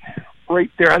right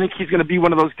there. I think he's going to be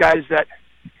one of those guys that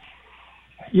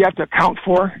you have to account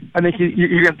for. I think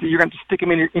you're going to stick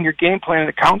him in your game plan and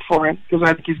account for him, because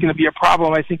I think he's going to be a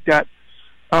problem. I think that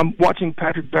watching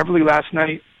Patrick Beverley last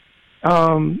night,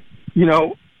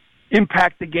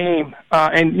 impact the game.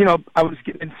 And I was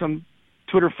getting in some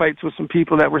Twitter fights with some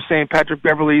people that were saying Patrick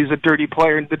Beverley is a dirty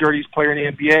player and the dirtiest player in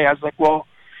the NBA. I was like, well,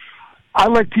 I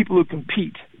like people who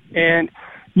compete. And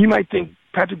you might think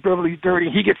Patrick Beverley's dirty.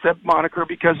 He gets that moniker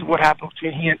because of what happened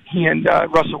between he and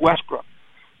Russell Westbrook.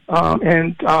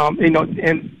 And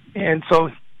so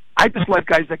I just like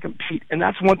guys that compete. And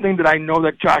that's one thing that I know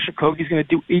that Josh Okogie is going to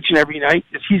do each and every night,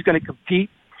 is he's going to compete.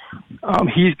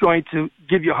 He's going to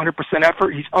give you 100%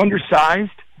 effort. He's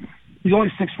undersized. He's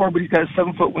only 6'4", but he's got a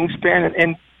 7-foot wingspan.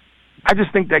 And I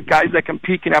just think that guys that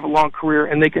compete can have a long career,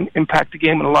 and they can impact the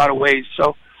game in a lot of ways.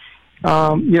 So,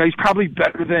 he's probably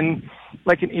better than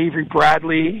like an Avery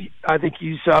Bradley. I think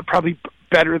he's probably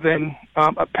better than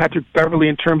Patrick Beverley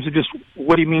in terms of just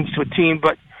what he means to a team,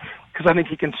 but because I think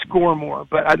he can score more.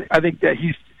 But I think that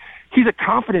he's a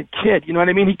confident kid. You know what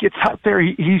I mean? He gets out there.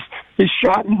 His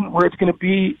shot isn't where it's going to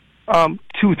be 2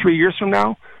 or 3 years from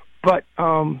now. But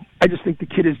I just think the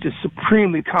kid is just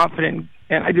supremely confident,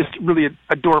 and I just really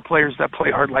adore players that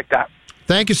play hard like that.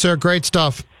 Thank you, sir. Great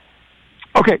stuff.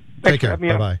 Okay. Take care.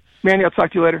 Bye-bye. Manny, I'll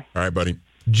talk to you later. All right, buddy.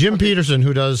 Jim Peterson,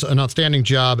 who does an outstanding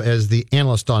job as the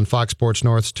analyst on Fox Sports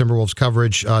North's Timberwolves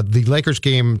coverage. The Lakers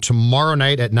game tomorrow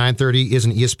night at 9:30 is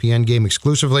an ESPN game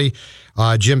exclusively.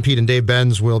 Jim, Pete, and Dave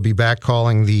Benz will be back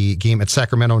calling the game at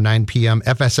Sacramento, 9 p.m.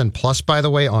 FSN Plus, by the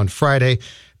way, on Friday,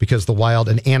 because the Wild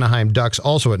and Anaheim Ducks,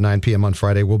 also at 9 p.m. on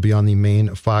Friday, will be on the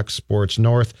main Fox Sports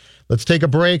North. Let's take a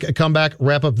break, come back,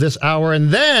 wrap up this hour,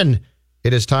 and then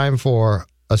it is time for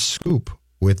a scoop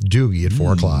with Doogie at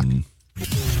 4 o'clock.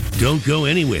 Don't go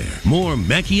anywhere. More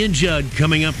Mackey and Judd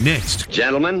coming up next.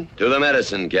 Gentlemen, to the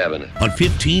medicine cabinet. On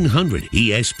 1500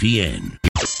 ESPN.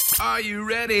 Are you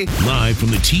ready? Live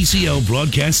from the TCL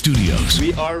Broadcast Studios.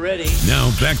 We are ready.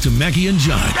 Now back to Mackey and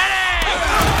Judd.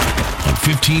 On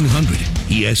 1500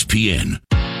 ESPN.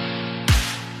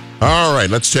 All right,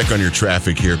 let's check on your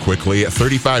traffic here quickly.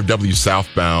 35W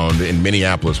southbound in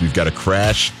Minneapolis, we've got a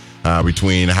crash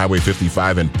between Highway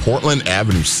 55 and Portland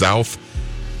Avenue South.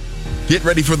 Get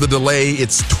ready for the delay.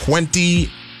 It's 20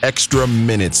 extra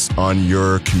minutes on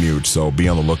your commute, so be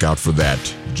on the lookout for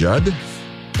that. Judd?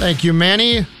 Thank you,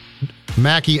 Manny.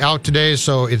 Mackey out today,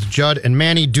 so it's Judd and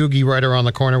Manny. Doogie right around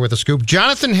the corner with a scoop.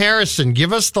 Jonathan Harrison,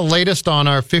 give us the latest on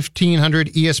our 1500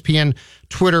 ESPN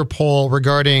Twitter poll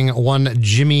regarding one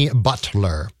Jimmy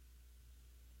Butler.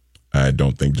 I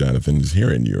don't think Jonathan's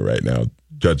hearing you right now.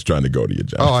 Judd's trying to go to you,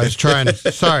 Jonathan. Oh, I was trying to.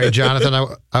 Sorry, Jonathan.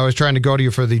 I was trying to go to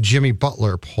you for the Jimmy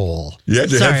Butler poll. You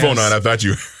had your headphone on. I thought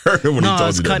you heard it when he told you. No, I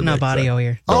was cutting up audio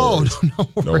here. No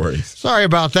worries. Sorry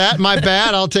about that. My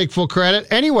bad. I'll take full credit.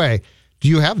 Anyway, do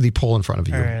you have the poll in front of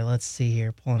you? All right, let's see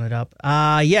here. Pulling it up.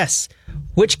 Yes.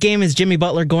 Which game is Jimmy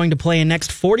Butler going to play in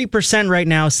next? 40% right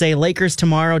now say Lakers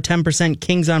tomorrow, 10%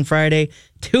 Kings on Friday,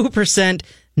 2%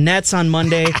 Nets on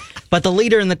Monday, but the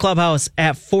leader in the clubhouse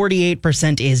at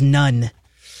 48% is none.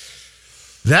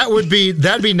 That'd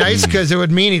be nice because it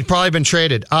would mean he'd probably been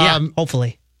traded.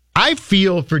 Hopefully. I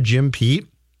feel for Jim Pete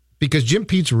because Jim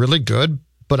Pete's really good,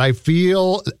 but I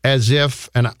feel as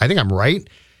if, and I think I'm right,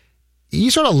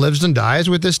 he sort of lives and dies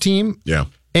with this team. Yeah.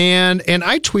 And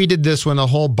I tweeted this when the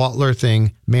whole Butler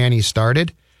thing, Manny,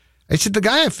 started. I said, the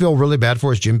guy I feel really bad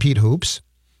for is Jim Pete Hoops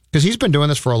because he's been doing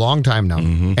this for a long time now.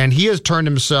 Mm-hmm. And he has turned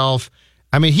himself,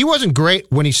 I mean, he wasn't great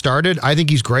when he started. I think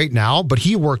he's great now, but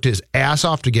he worked his ass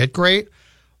off to get great.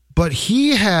 But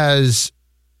he has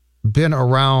been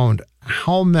around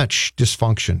how much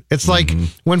dysfunction. It's like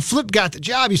when Flip got the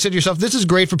job, you said to yourself, this is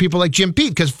great for people like Jim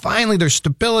Pete because finally there's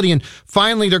stability and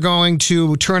finally they're going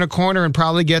to turn a corner and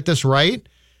probably get this right.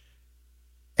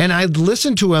 And I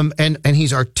listened to him and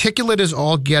he's articulate as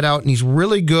all get out and he's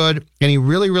really good and he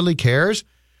really, really cares.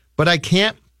 But I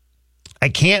can't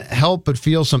help but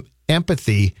feel some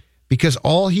empathy because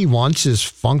all he wants is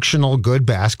functional, good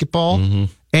basketball.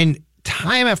 And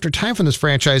time after time from this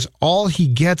franchise, all he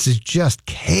gets is just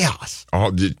chaos.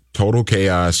 All the total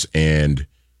chaos and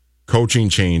coaching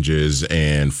changes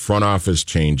and front office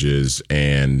changes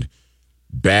and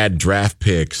bad draft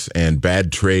picks and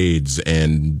bad trades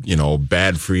and,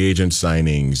 bad free agent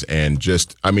signings. And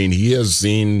just, I mean, he has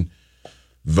seen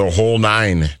the whole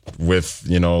nine with,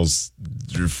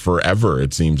 forever,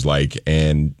 it seems like.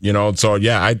 And, so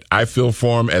yeah, I feel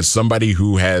for him as somebody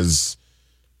who has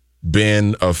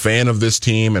been a fan of this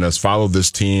team and has followed this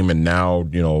team and now,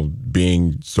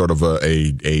 being sort of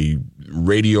a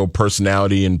radio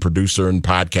personality and producer and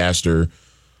podcaster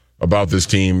about this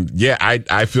team. Yeah,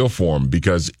 I feel for him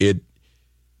because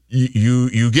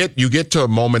you get to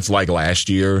moments like last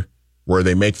year where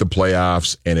they make the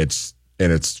playoffs and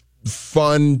it's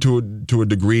fun to a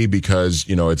degree because,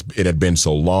 it had been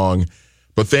so long.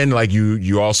 But then like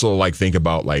you also like think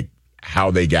about like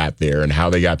how they got there and how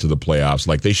they got to the playoffs.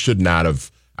 Like they should not have,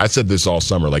 I said this all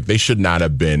summer, like they should not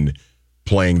have been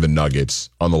playing the Nuggets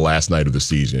on the last night of the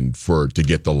season to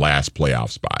get the last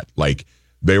playoff spot. Like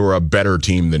they were a better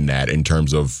team than that in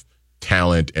terms of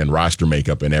talent and roster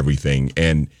makeup and everything.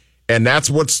 And that's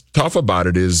what's tough about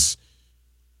it is,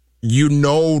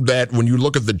 that when you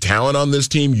look at the talent on this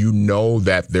team,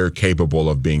 that they're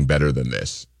capable of being better than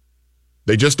this.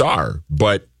 They just are.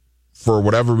 But for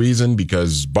whatever reason,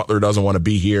 because Butler doesn't want to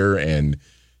be here and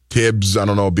Tibbs, I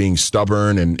don't know, being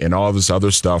stubborn and all of this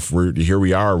other stuff, here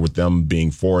we are with them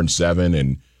being 4-7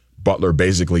 and Butler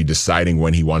basically deciding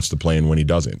when he wants to play and when he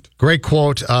doesn't. Great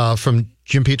quote from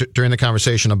Jim Pete during the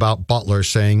conversation about Butler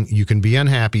saying you can be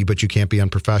unhappy, but you can't be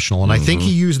unprofessional. And I think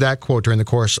he used that quote during the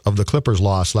course of the Clippers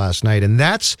loss last night. And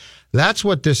that's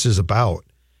what this is about.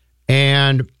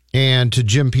 And to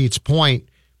Jim Pete's point,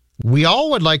 we all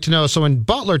would like to know. So when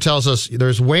Butler tells us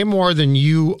there's way more than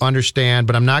you understand,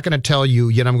 but I'm not going to tell you,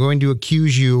 yet I'm going to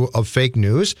accuse you of fake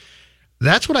news.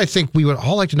 That's what I think we would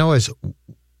all like to know is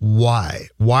Why?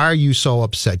 Why are you so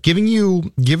upset? Giving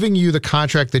you the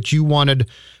contract that you wanted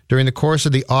during the course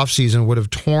of the offseason would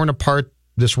have torn apart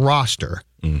this roster.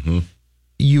 Mm-hmm.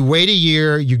 You wait a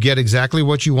year, you get exactly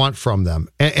what you want from them.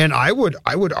 And I would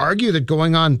argue that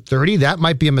going on 30, that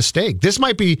might be a mistake. This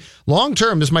might be, long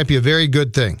term, this might be a very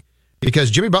good thing.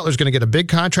 Because Jimmy Butler's going to get a big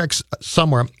contract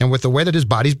somewhere, and with the way that his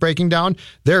body's breaking down,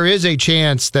 there is a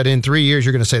chance that in 3 years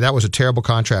you're going to say that was a terrible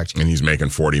contract. And he's making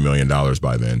 $40 million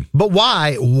by then. But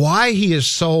why? Why he is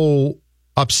so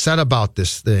upset about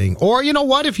this thing? Or you know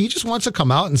what? If he just wants to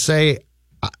come out and say,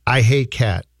 I hate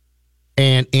Cat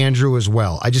and Andrew as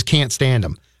well. I just can't stand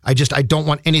him. I don't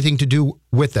want anything to do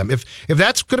with them. If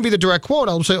that's going to be the direct quote,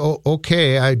 I'll say, oh,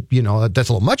 okay, that's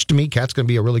a little much to me. Cat's going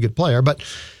to be a really good player, but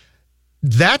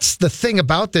that's the thing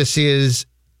about this is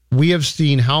we have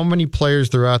seen how many players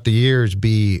throughout the years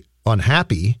be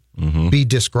unhappy, be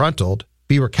disgruntled,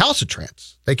 be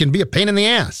recalcitrants. They can be a pain in the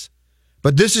ass.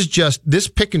 But this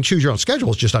pick and choose your own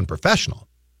schedule is just unprofessional.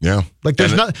 Yeah. Like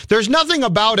there's nothing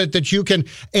about it that you can,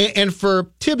 and for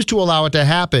Tibbs to allow it to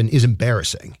happen is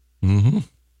embarrassing. Mm-hmm.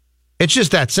 It's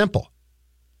just that simple.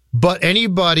 But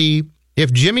anybody,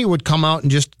 if Jimmy would come out and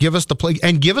just give us the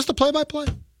play-by-play.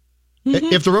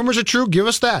 Mm-hmm. If the rumors are true, give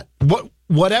us that.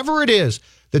 Whatever it is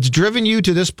that's driven you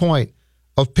to this point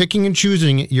of picking and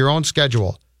choosing your own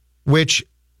schedule, which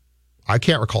I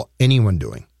can't recall anyone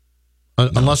doing,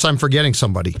 unless I'm forgetting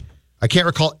somebody. I can't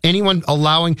recall anyone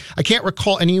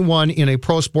in a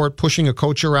pro sport pushing a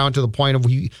coach around to the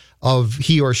point of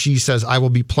he or she says, I will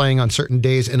be playing on certain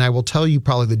days, and I will tell you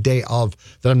probably the day of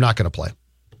that I'm not going to play.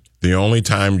 The only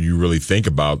time you really think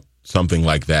about something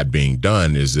like that being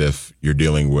done is if you're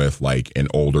dealing with like an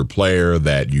older player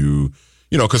that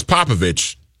because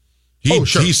Popovich, he would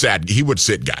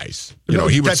sit guys.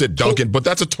 He would sit Duncan, but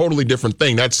that's a totally different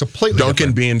thing. That's completely Duncan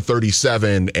different. Being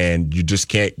 37, and you just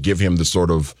can't give him the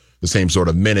same sort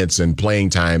of minutes and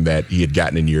playing time that he had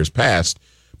gotten in years past.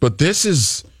 But this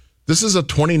is a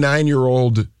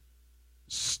 29-year-old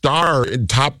star and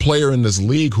top player in this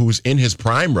league who's in his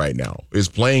prime right now, is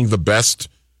playing the best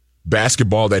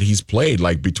basketball that he's played,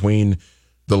 like between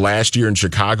the last year in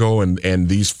Chicago and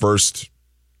these first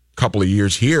couple of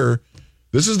years here.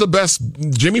 This is the best.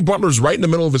 Jimmy Butler's right in the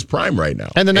middle of his prime right now.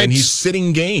 And he's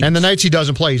sitting games. And the nights he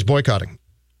doesn't play, he's boycotting.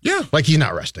 Yeah. Like he's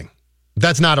not resting.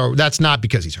 That's not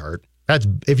because he's hurt.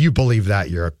 If you believe that,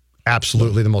 you're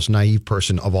absolutely the most naive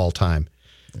person of all time.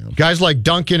 Yeah. Guys like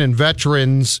Duncan and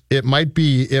veterans, it might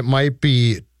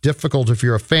be difficult if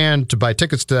you're a fan to buy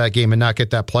tickets to that game and not get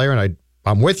that player, and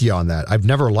I'm with you on that. I've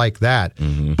never liked that,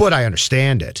 but I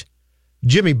understand it.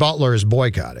 Jimmy Butler is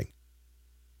boycotting.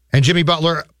 And Jimmy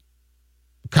Butler,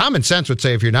 common sense would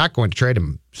say if you're not going to trade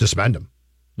him, suspend him.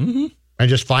 Mm-hmm. And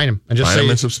just fine him. And just fine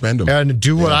him and suspend him. And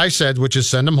do what I said, which is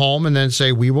send him home and then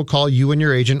say, we will call you and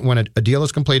your agent when a deal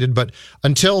is completed. But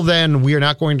until then, we are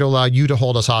not going to allow you to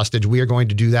hold us hostage. We are going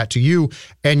to do that to you.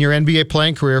 And your NBA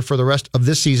playing career for the rest of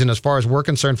this season, as far as we're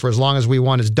concerned, for as long as we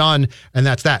want, is done. And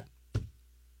that's that.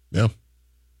 Yeah.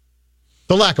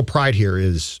 The lack of pride here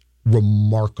is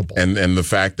remarkable. And the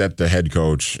fact that the head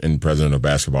coach and president of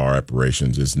basketball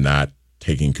operations is not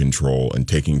taking control and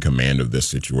taking command of this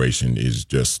situation is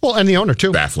just and the owner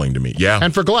too, baffling to me. Yeah.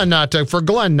 And for Glenn not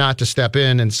to step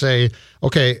in and say,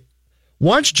 okay,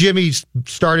 once Jimmy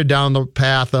started down the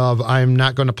path of I'm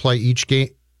not going to play each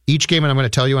game and I'm going to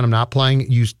tell you when I'm not playing,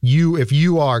 you if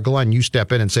you are Glenn, you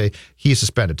step in and say he's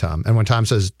suspended, Tom. And when Tom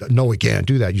says no, we can't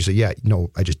do that, you say, yeah,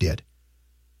 no, I just did.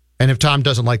 And if Tom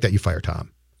doesn't like that, you fire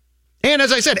Tom. And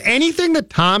as I said, anything that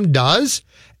Tom does,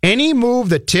 any move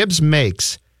that Tibbs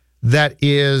makes that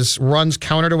runs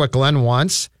counter to what Glenn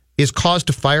wants is cause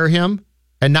to fire him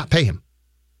and not pay him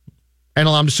and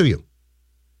allow him to sue you.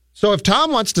 So if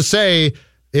Tom wants to say,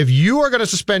 if you are going to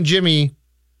suspend Jimmy,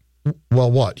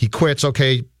 well, what? He quits,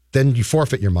 okay, then you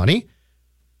forfeit your money.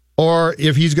 Or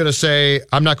if he's going to say,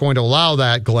 I'm not going to allow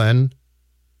that, Glenn,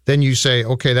 then you say,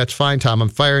 okay, that's fine, Tom, I'm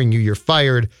firing you, you're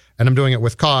fired, and I'm doing it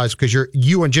with cause because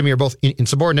you and Jimmy are both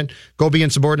insubordinate. Go be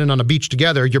insubordinate on a beach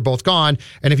together, you're both gone,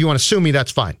 and if you want to sue me,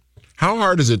 that's fine. How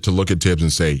hard is it to look at Tibbs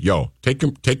and say, yo, take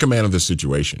command of this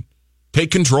situation.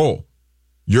 Take control.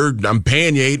 I'm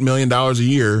paying you $8 million a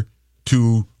year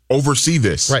to oversee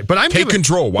this. Right, but take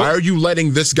control. Why are you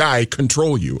letting this guy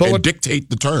control you and dictate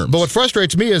the terms? But what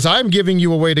frustrates me is I'm giving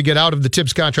you a way to get out of the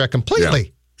Tibbs contract completely.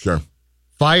 Yeah, sure.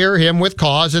 Fire him with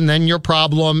cause, and then your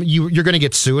problem, you're going to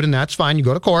get sued, and that's fine. You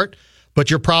go to court. But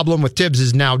your problem with Tibbs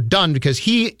is now done because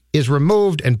he is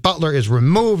removed and Butler is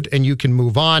removed and you can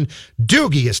move on.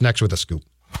 Doogie is next with a scoop.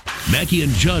 Mackey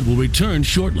and Judd will return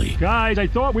shortly. Guys, I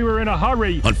thought we were in a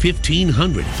hurry. On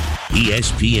 1500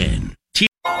 ESPN.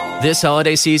 This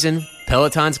holiday season,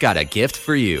 Peloton's got a gift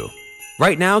for you.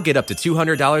 Right now, get up to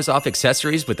 $200 off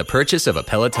accessories with the purchase of a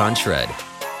Peloton Tread.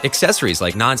 Accessories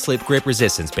like non-slip grip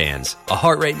resistance bands, a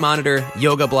heart rate monitor,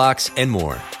 yoga blocks, and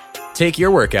more. Take your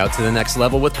workout to the next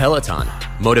level with Peloton.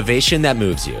 Motivation that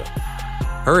moves you.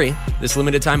 Hurry, this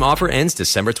limited time offer ends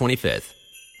December 25th.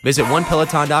 Visit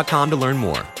onepeloton.com to learn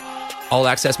more. All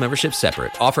access membership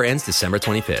separate. Offer ends December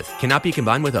 25th. Cannot be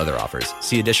combined with other offers.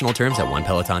 See additional terms at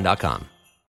onepeloton.com.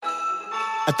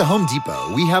 At the Home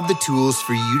Depot, we have the tools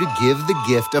for you to give the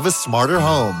gift of a smarter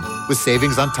home with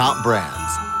savings on top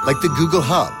brands, like the Google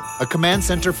Hub, a command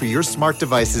center for your smart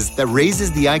devices that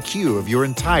raises the IQ of your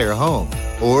entire home,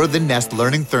 or the Nest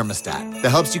Learning Thermostat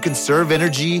that helps you conserve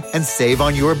energy and save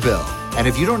on your bill. And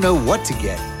if you don't know what to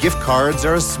get, gift cards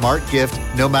are a smart gift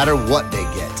no matter what they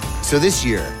get. So this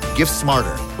year, gift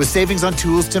smarter with savings on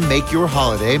tools to make your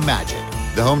holiday magic.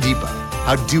 The Home Depot,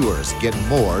 how doers get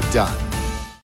more done.